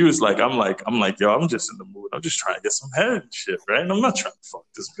when she was like, I'm like, yo, I'm just in the mood. I'm just trying to get some head and shit, right? And I'm not trying to fuck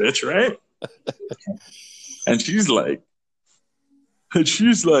this bitch, right? And she's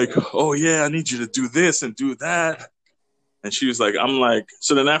like, oh yeah, I need you to do this and do that. And she was like,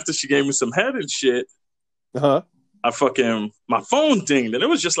 so then after she gave me some head and shit, my phone dinged, and it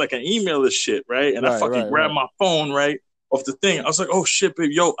was just like an email of shit, right? And I grabbed my phone, right, off the thing. I was like, oh shit,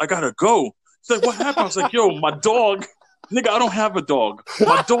 baby, yo, I gotta go. She's like, what happened? I was like, yo, my dog, nigga, I don't have a dog.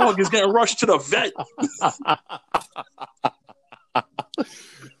 My dog is getting rushed to the vet.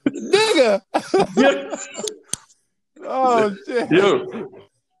 Nigga. Yeah. Oh shit. Yo,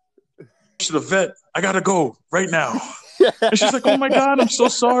 to the vet. I gotta go right now. And she's like, oh my God, I'm so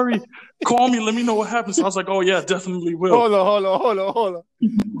sorry. Call me, let me know what happens. I was like, oh yeah, definitely will. Hold on.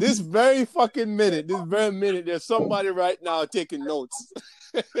 This very minute, there's somebody right now taking notes.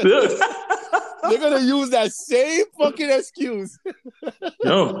 They're gonna use that same fucking excuse.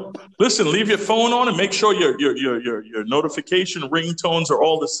 Yo, listen, leave your phone on and make sure your notification ringtones are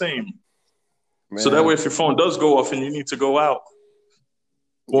all the same. Man. So that way, if your phone does go off and you need to go out,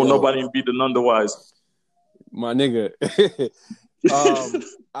 nobody be the none the wise. My nigga.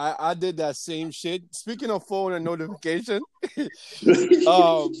 I did that same shit. Speaking of phone and notification,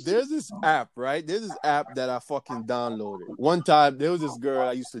 there's this app, right? There's this app that I fucking downloaded. One time, there was this girl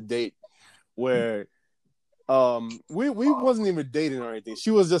I used to date where we wasn't even dating or anything.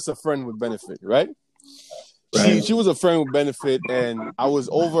 She was just a friend with benefit, right? She was a friend with benefit, and I was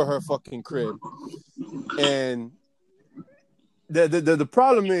over her fucking crib. And the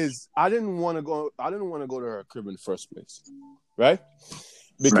problem is I didn't want to go to her crib in the first place, right?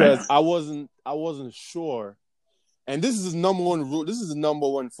 Because I wasn't sure. And this is the number one rule. This is the number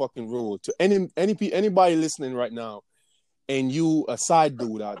one fucking rule to anybody listening right now, and you a side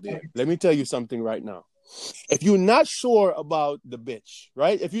dude out there. Let me tell you something right now. If you're not sure about the bitch,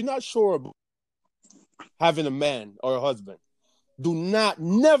 right? If you're not sure about having a man or a husband,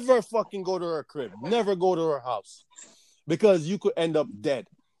 never fucking go to her crib. Never go to her house. Because you could end up dead.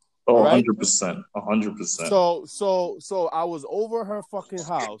 Oh, right? 100%. 100%. So I was over her fucking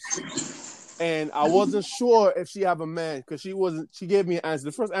house, and I wasn't sure if she have a man, because she gave me an answer.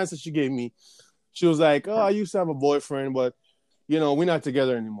 The first answer she gave me, she was like, oh, I used to have a boyfriend, but we're not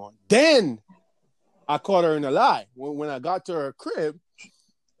together anymore. Then I caught her in a lie. When I got to her crib,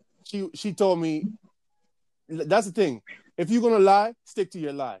 she told me, that's the thing. If you're gonna lie, stick to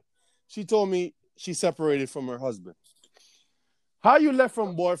your lie. She told me she separated from her husband. How you left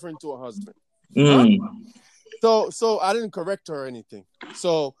from boyfriend to a husband? Mm. Huh? So I didn't correct her or anything.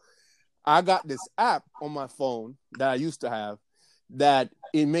 So I got this app on my phone that I used to have that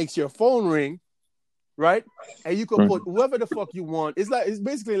it makes your phone ring, right? And you could put whoever the fuck you want. It's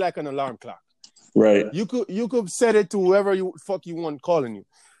basically like an alarm clock. Right. You could set it to whoever you want calling you.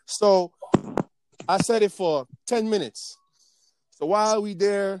 So I set it for 10 minutes. So while we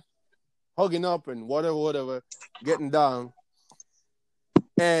there hugging up and whatever, getting down.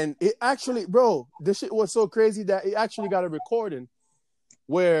 And it actually, bro, this shit was so crazy that it actually got a recording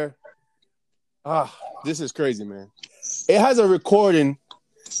where this is crazy, man. It has a recording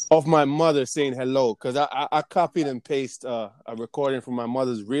of my mother saying hello, because I copied and pasted a recording from my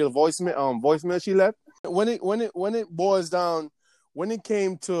mother's real voicemail she left. When it boils down, when it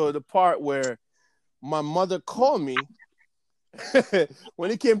came to the part where my mother called me,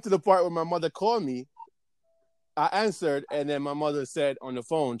 I answered, and then my mother said on the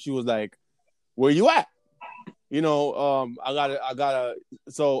phone, she was like, "Where you at?" You know, I gotta.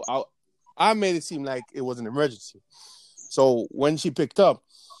 So I made it seem like it was an emergency. So when she picked up,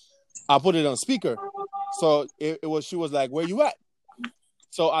 I put it on speaker. So she was like, "Where you at?"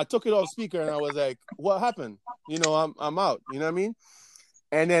 So I took it off speaker and I was like, "What happened?" You know, I'm out. You know what I mean?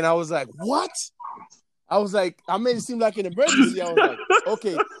 And then I was like, "What?" I was like, I made it seem like an emergency. I was like,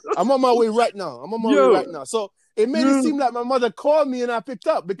 "Okay, I'm on my way right now. So it made it seem like my mother called me and I picked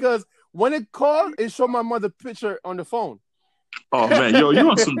up, because when it called, it showed my mother picture on the phone. Oh man, yo, you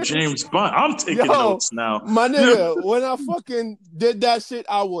on some James Bond? I'm taking notes now, my nigga. When I fucking did that shit,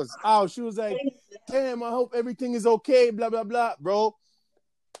 I was out. She was like, "Damn, I hope everything is okay." Blah blah blah, bro.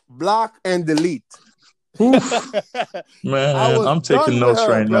 Block and delete. Man, I'm taking notes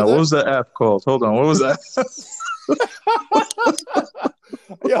right now. What was that app called? Hold on, what was that?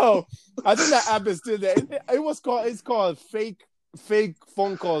 Yo, I think that app is still there. It's called fake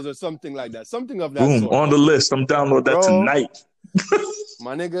phone calls or something like that. Something of that sort. On the list. I'm downloading that tonight.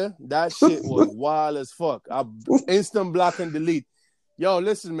 My nigga, that shit was wild as fuck. I instant block and delete. Yo,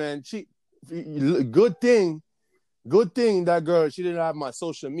 listen, man. Good thing that girl, she didn't have my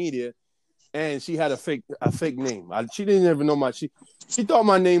social media, and she had a fake name. She didn't even know she thought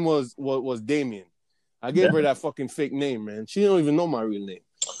my name was Damien. I gave her that fucking fake name, man. She don't even know my real name.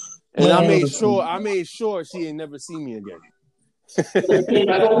 And I made sure she ain't never see me again.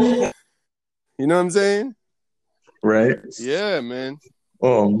 You know what I'm saying? Right. Yeah, man.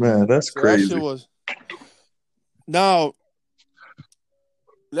 Oh man, that's crazy. That shit Now,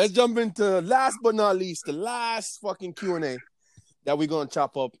 let's jump into last but not least, the last fucking Q&A that we're gonna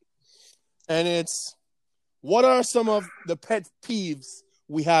chop up. And it's, what are some of the pet peeves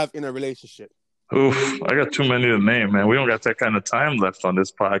we have in a relationship? Oof, I got too many to name, man. We don't got that kind of time left on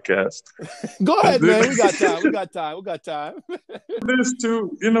this podcast. Go ahead, man. We got time. This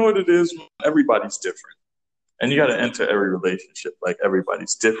too, you know what it is? Everybody's different. And you got to enter every relationship. Like,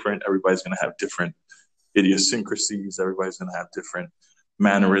 everybody's different. Everybody's going to have different idiosyncrasies. Everybody's going to have different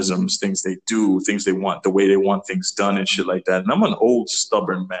mannerisms, things they do, things they want, the way they want things done and shit like that. And I'm an old,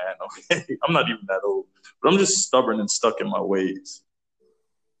 stubborn man, okay? I'm not even that old. But I'm just stubborn and stuck in my ways.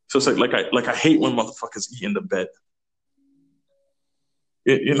 So it's like I hate when motherfuckers eat in the bed.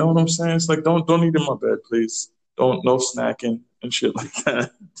 You know what I'm saying? It's like, don't eat in my bed, please. No snacking and shit like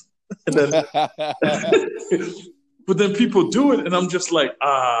that. And then, but then people do it, and I'm just like,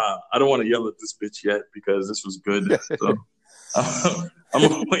 I don't want to yell at this bitch yet because this was good. So I'm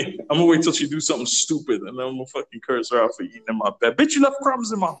gonna wait till she do something stupid, and then I'm gonna fucking curse her out for eating in my bed. Bitch, you left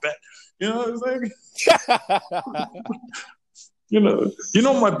crumbs in my bed. You know what I'm saying? You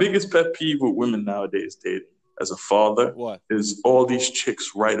know, my biggest pet peeve with women nowadays dating as a father is all these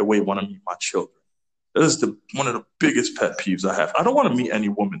chicks right away want to meet my children. That is one of the biggest pet peeves I have. I don't want to meet any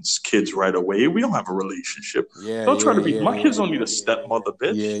woman's kids right away. We don't have a relationship. Don't try to meet my kids. Don't need a stepmother,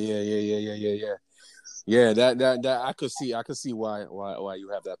 bitch. Yeah. Yeah, that I could see why you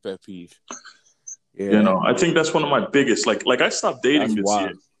have that pet peeve. Yeah. You know, I think that's one of my biggest. Like I stopped dating this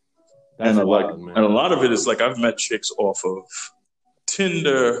year, and a lot of it is like I've met chicks off of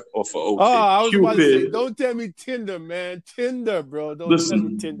Tinder, off of OkCupid. I was about to say, don't tell me Tinder, man. Tinder, bro. Tell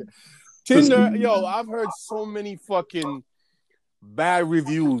me Tinder. Tinder, yo, I've heard so many fucking bad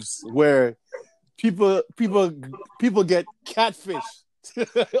reviews where people get catfished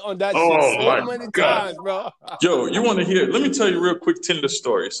on that shit so many times, bro. Yo, you want to hear? Let me tell you a real quick Tinder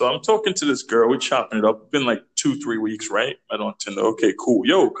story. So I'm talking to this girl. We're chopping it up. It's been like 2-3 weeks, right? Right on Tinder. Okay, cool.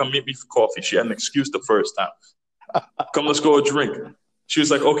 Yo, come meet me for coffee. She had an excuse the first time. Come, let's go a drink. She was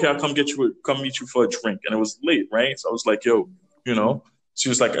like, okay, I'll come meet you for a drink. And it was late, right? So I was like, yo, you know, She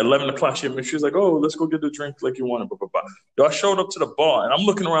was like 11 o'clock. She was like, oh, let's go get the drink like you wanted. Blah, blah, blah. Yo, I showed up to the bar and I'm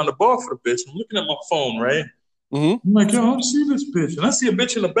looking around the bar for the bitch. I'm looking at my phone, right? Mm-hmm. I'm like, yo, I don't see this bitch. And I see a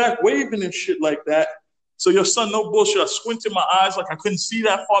bitch in the back waving and shit like that. So your son, no bullshit. I squinted my eyes like I couldn't see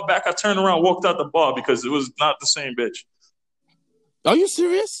that far back. I turned around, walked out the bar because it was not the same bitch. Are you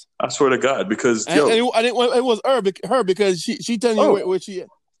serious? I swear to God, because it was her because she telling you where she at.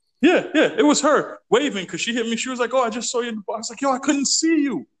 Yeah, it was her waving because she hit me. She was like, "Oh, I just saw you in the bar." I was like, "Yo, I couldn't see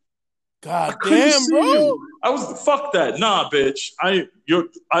you." God damn, bro. You. I was fuck that. Nah, bitch. You're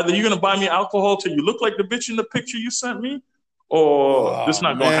gonna buy me alcohol till you look like the bitch in the picture you sent me, or this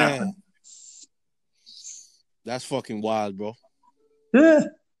not gonna happen. That's fucking wild, bro.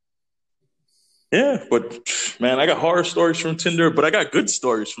 Yeah, but man, I got horror stories from Tinder, but I got good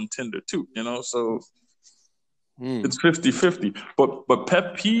stories from Tinder too. You know, so. It's 50-50. But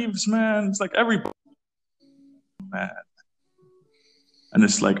pet peeves, man, it's like everybody, man. And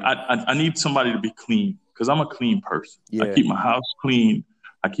it's like, I need somebody to be clean because I'm a clean person. Yeah. I keep my house clean.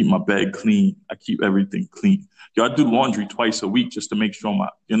 I keep my bed clean. I keep everything clean. Yo, I do laundry twice a week just to make sure my,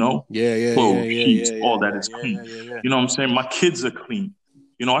 clothes, sheets, all that is clean. You know what I'm saying? My kids are clean.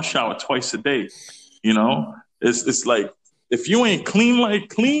 You know, I shower twice a day. You know, it's like, if you ain't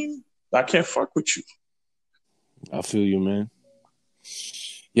clean, I can't fuck with you. I feel you, man.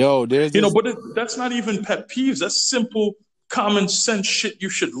 Yo, there's but that's not even pet peeves. That's simple, common sense shit you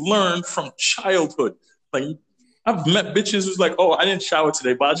should learn from childhood. Like, I've met bitches who's like, "Oh, I didn't shower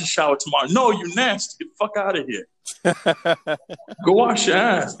today, but I'll just shower tomorrow." No, you nasty. Get the fuck out of here. Go wash your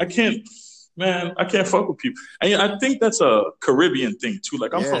ass. I can't fuck with people. And I think that's a Caribbean thing too.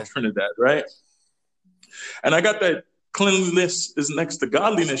 Like, I'm from Trinidad, right? And I got that cleanliness is next to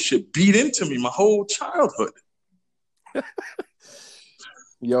godliness shit beat into me my whole childhood.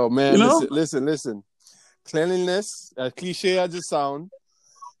 Yo, man, listen. Cleanliness, cliche as it sounds,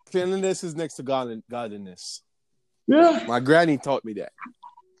 cleanliness is next to godliness. Yeah. My granny taught me that.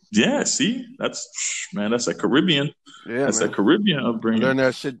 Yeah, see? That's a Caribbean. Yeah, that's a Caribbean upbringing. Learn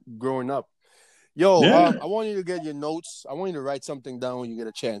that shit growing up. Yo, I want you to get your notes. I want you to write something down when you get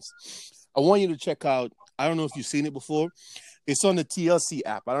a chance. I want you to check out, I don't know if you've seen it before. It's on the TLC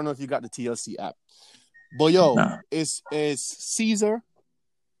app. I don't know if you got the TLC app. But yo, it's Caesar.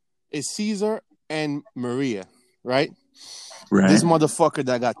 It's Caesar and Maria, right? Right. This motherfucker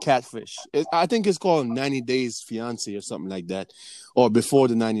that got catfish. I think it's called 90 Days Fiancé or something like that. Or Before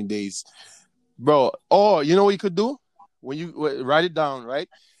the 90 Days. Bro, or you know what you could do? When you write it down, right?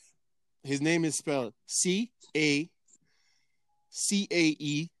 His name is spelled Caeasar.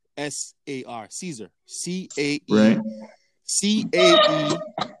 Caesar.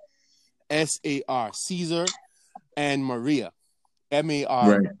 Caeasar. Caesar and Maria.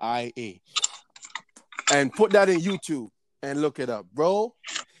 Maria. And put that in YouTube and look it up. Bro,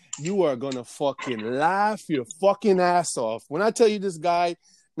 you are gonna fucking laugh your fucking ass off. When I tell you this guy,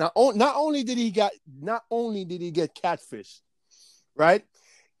 not only did he get catfish, right?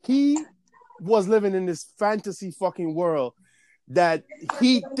 He was living in this fantasy fucking world that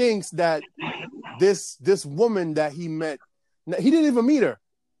he thinks that this woman that he met, he didn't even meet her.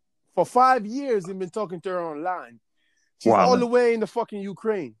 For 5 years, he'd been talking to her online. She's all the way in the fucking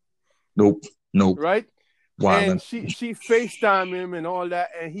Ukraine. Nope. Right? Wow, and she FaceTime him and all that,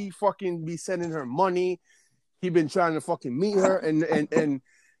 and he fucking be sending her money. He been trying to fucking meet her, and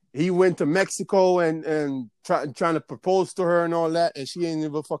he went to Mexico and trying to propose to her and all that, and she ain't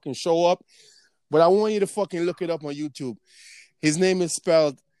even fucking show up. But I want you to fucking look it up on YouTube. His name is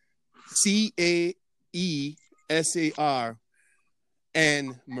spelled Caesar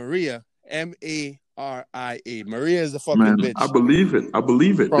and Maria Maria. Maria is the fucking bitch. I believe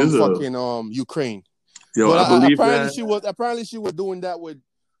it. From fucking Ukraine. Yo, but I believe apparently she was doing that with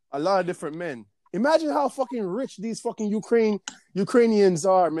a lot of different men. Imagine how fucking rich these fucking Ukrainians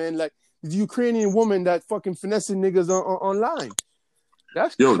are, man. Like the Ukrainian woman that fucking finessing niggas online.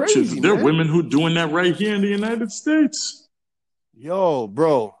 That's crazy. There are women who doing that right here in the United States. Yo,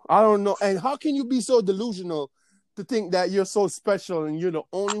 bro, I don't know. And how can you be so delusional to think that you're so special and you're the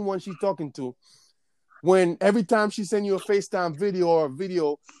only one she's talking to? When every time she send you a FaceTime video or a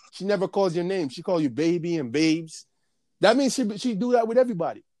video, she never calls your name. She calls you baby and babes. That means she do that with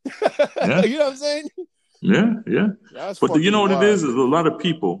everybody. Yeah. You know what I'm saying? Yeah. But you know what it is? There's a lot of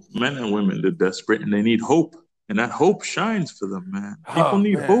people, men and women, they're desperate and they need hope. And that hope shines for them, man. People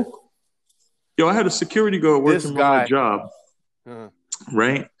need hope. Yo, I had a security guard working my job,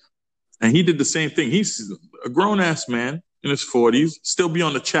 right? And he did the same thing. He's a grown-ass man in his 40s, still be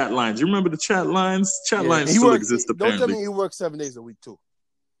on the chat lines. You remember the chat lines? Chat lines still exist, apparently. Don't tell me he works 7 days a week, too.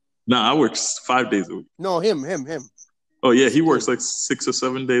 Nah, I work 5 days a week. No, him. Oh yeah, he works like 6 or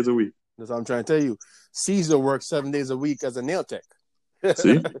 7 days a week. That's what I'm trying to tell you. Caesar works 7 days a week as a nail tech.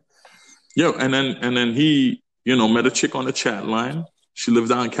 See? Yo, and then he, met a chick on the chat line. She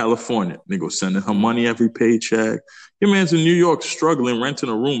lives out in California. Nigga sending her money every paycheck. Your man's in New York struggling, renting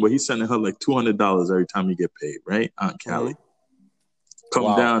a room, but he's sending her like $200 every time he get paid, right? Out in Cali.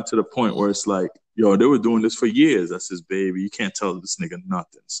 Come down to the point where it's like, yo, they were doing this for years. That's his baby. You can't tell this nigga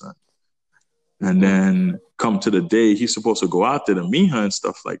nothing, son. And then come to the day he's supposed to go out there to meet her and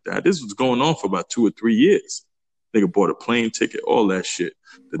stuff like that. This was going on for about 2 or 3 years. Nigga bought a plane ticket, all that shit.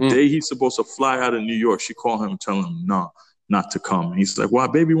 The day he's supposed to fly out of New York, she called him and tell him, no, not to come. He's like, why,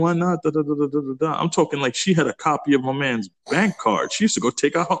 baby, why not? Da, da, da, da, da, da. I'm talking like she had a copy of my man's bank card. She used to go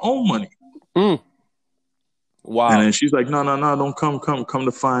take out her own money. Wow. And then she's like, no, don't come. Come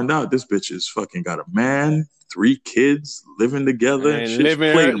to find out, this bitch is fucking got a man, 3 kids, living together. And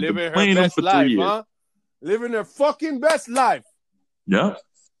living her best life, huh? Living her fucking best life. Yeah.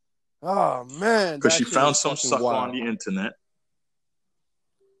 Oh, man. Because she found some sucker on the internet.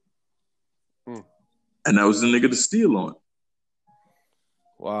 And that was the nigga to steal on.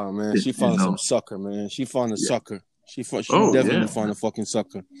 Wow, man. She found some sucker, man. She found a sucker. She definitely found a fucking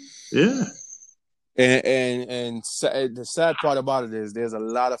sucker. Yeah. And the sad part about it is there's a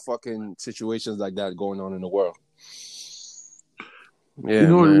lot of fucking situations like that going on in the world. Yeah, you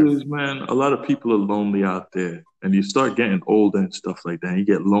know what it is, man? A lot of people are lonely out there. And you start getting older and stuff like that. You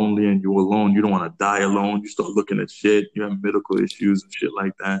get lonely and you're alone. You don't want to die alone. You start looking at shit. You have medical issues and shit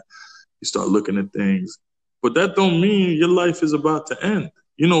like that. You start looking at things. But that don't mean your life is about to end.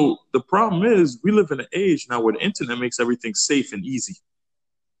 The problem is we live in an age now where the internet makes everything safe and easy.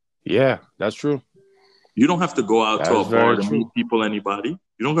 Yeah, that's true. You don't have to go out to a bar to meet anybody.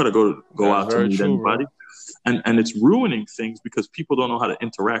 You don't got to go out to meet anybody. And it's ruining things because people don't know how to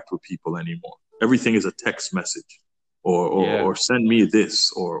interact with people anymore. Everything is a text message or send me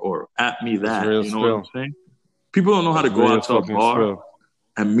this or at me that. You know what I'm saying? People don't know how to go out to a bar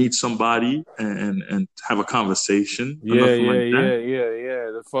and meet somebody and have a conversation. Yeah.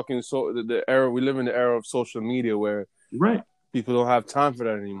 The fucking the era we live in, the era of social media where people don't have time for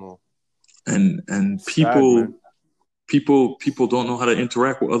that anymore. And people don't know how to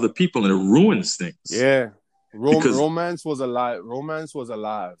interact with other people, and it ruins things. Yeah, romance was alive. Romance was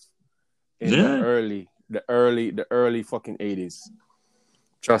alive in the early fucking 80s.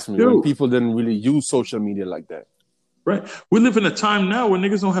 Trust me, when people didn't really use social media like that. Right. We live in a time now where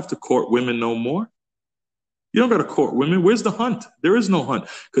niggas don't have to court women no more. You don't got to court women. Where's the hunt? There is no hunt.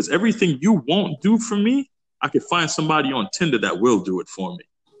 Because everything you won't do for me, I could find somebody on Tinder that will do it for me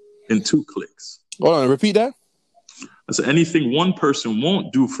in 2 clicks. Hold on, repeat that. I said anything one person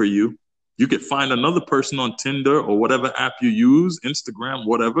won't do for you, you could find another person on Tinder or whatever app you use, Instagram,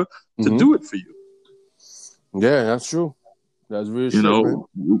 whatever, to do it for you. Yeah, that's true. That's really true.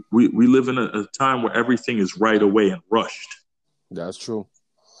 We live in a time where everything is right away and rushed. That's true.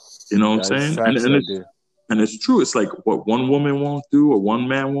 You know what I'm saying? And it's true. It's like what one woman won't do or one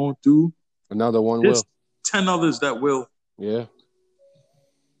man won't do, another one will. 10 others that will. Yeah.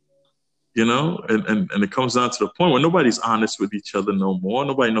 And it comes down to the point where nobody's honest with each other no more.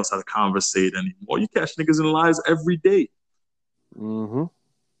 Nobody knows how to conversate anymore. You catch niggas in lies every day. Mm-hmm.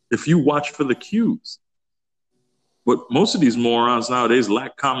 If you watch for the cues. But most of these morons nowadays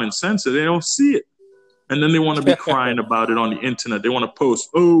lack common sense, so they don't see it. And then they want to be crying about it on the internet. They want to post,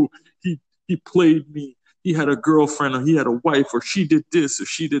 oh, he played me. He had a girlfriend or he had a wife or she did this or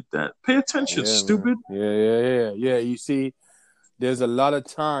she did that. Pay attention, stupid. Man. Yeah. You see, there's a lot of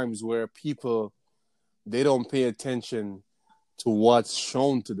times where people, they don't pay attention to what's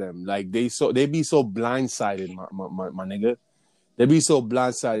shown to them. Like they be so blindsided, my nigga. They be so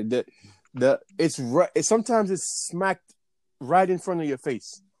blindsided that sometimes it's smacked right in front of your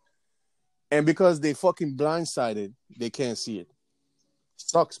face. And because they fucking blindsided, they can't see it.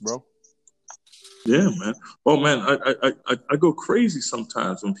 Sucks, bro. Yeah, man. Oh, man, I go crazy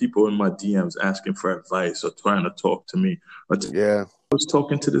sometimes when people in my DMs asking for advice or trying to talk to me. I was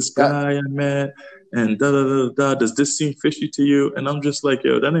talking to this guy, man, and da-da-da-da, does this seem fishy to you? And I'm just like,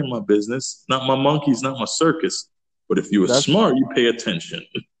 yo, that ain't my business. Not my monkeys, not my circus. But if you were smart, you pay attention.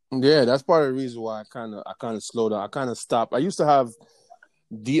 Yeah, that's part of the reason why I kind of slowed down. I kind of stopped. I used to have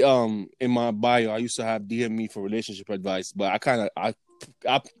in my bio, I used to have DM me for relationship advice, but I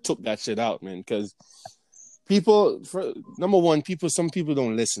took that shit out, man, because some people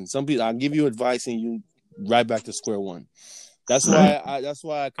don't listen. Some people, I'll give you advice and you right back to square one. That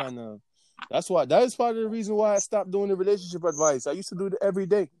is part of the reason why I stopped doing the relationship advice. I used to do it every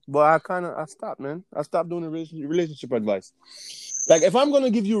day, but I stopped, man. I stopped doing the relationship advice. Like, if I'm going to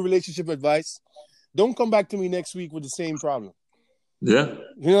give you relationship advice, don't come back to me next week with the same problem. Yeah.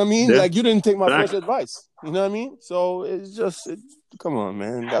 You know what I mean? Yeah. Like, you didn't take my Fact. first advice. You know what I mean? So it's just, come on,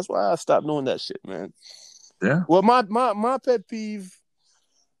 man. That's why I stopped doing that shit, man. Yeah. Well, my pet peeve,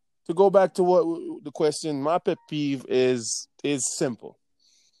 to go back to what the question, my pet peeve is simple.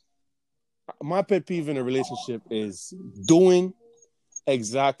 My pet peeve in a relationship is doing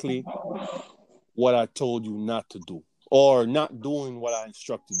exactly what I told you not to do, or not doing what I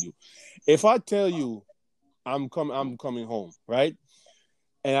instructed you. If I tell you I'm coming home, right?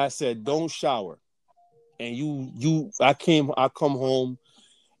 And I said, don't shower. And I come home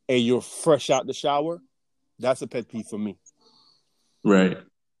and you're fresh out the shower. That's a pet peeve for me. Right.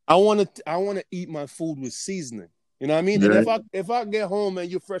 I want to eat my food with seasoning. You know what I mean? Right. And if I get home and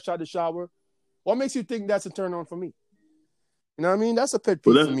you're fresh out the shower, what makes you think that's a turn on for me? You know what I mean? That's a pet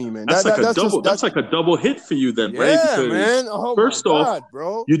peeve for me, man. That's like a double hit for you then, right? Yeah, man. Oh, first my off, God,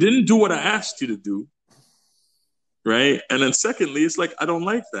 bro, you didn't do what I asked you to do, right? And then secondly, it's like, I don't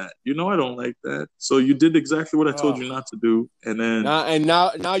like that. You know, I don't like that. So you did exactly what I told you not to do, and then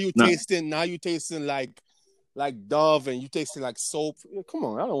now you tasting like Dove, and you tasting like soap. Come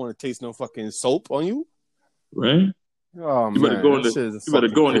on, I don't want to taste no fucking soap on you, right? Oh, you man, better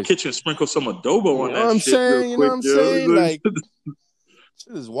go in the kitchen, sprinkle some adobo on that shit real quick. You know what I'm saying? Like,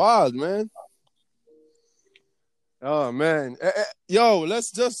 shit is wild, man. Oh, man. Yo,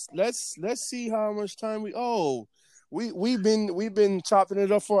 let's see how much time we've been chopping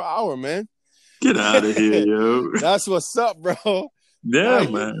it up for an hour, man. Get out of here, yo. That's what's up, bro. Yeah,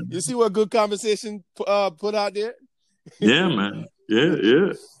 man. You see what good conversation put out there? Yeah, man.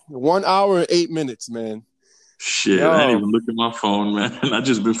 Yeah. 1 hour and 8 minutes, man. Shit, yo. I ain't even look at my phone, man. I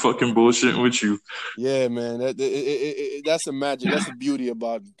just been fucking bullshitting with you. Yeah, man. That's the magic. That's the beauty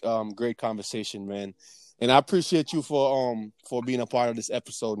about great conversation, man. And I appreciate you for being a part of this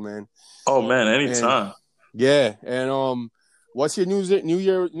episode, man. Oh, man, anytime. And what's your New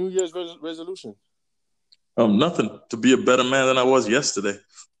Year's resolution? Nothing. To be a better man than I was yesterday.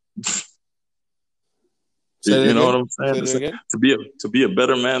 You know what I'm saying? To be a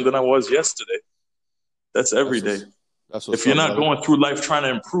better man than I was yesterday. That's every day. If you're not going through life trying to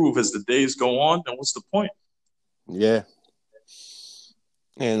improve as the days go on, then what's the point? Yeah.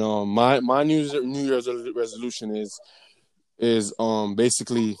 And my New Year's resolution is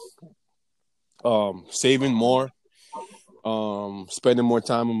basically saving more, spending more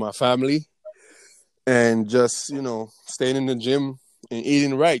time with my family, and just, staying in the gym and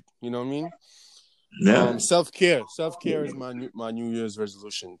eating right. You know what I mean? Yeah. Self-care is my New Year's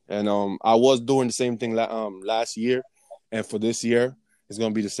resolution. And I was doing the same thing last year, and for this year it's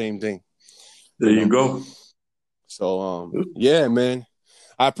gonna be the same thing. There you go. So yeah, man.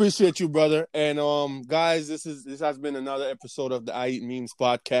 I appreciate you, brother. And guys, this has been another episode of the I Eat Memes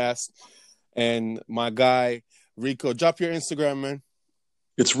podcast. And my guy Rico, drop your Instagram, man.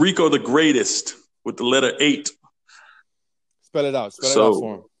 It's Rico the Greatest with the letter 8. Spell it out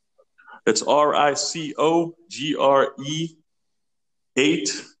for him. It's RICOGRE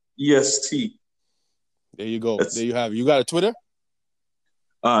 8 EST. There you go. There you have it. You got a Twitter?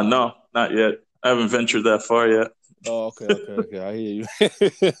 No, not yet. I haven't ventured that far yet. Oh, okay. I hear you.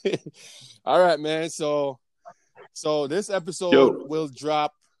 All right, man. So this episode will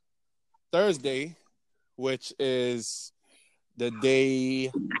drop Thursday, which is the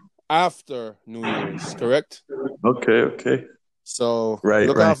day after New Year's, correct? Okay. So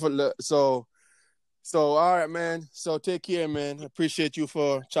look out for so all right, man. So take care, man. I appreciate you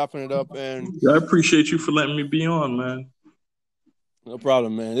for chopping it up, and I appreciate you for letting me be on, man. No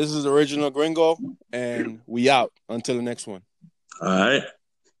problem, man. This is Original Gringo, and we out. Until the next one. All right.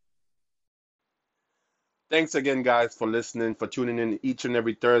 Thanks again, guys, for listening, for tuning in each and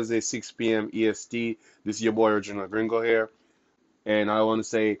every Thursday, 6 p.m. EST. This is your boy, Original Gringo here. And I want to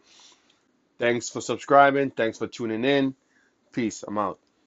say thanks for subscribing. Thanks for tuning in. Peace. I'm out.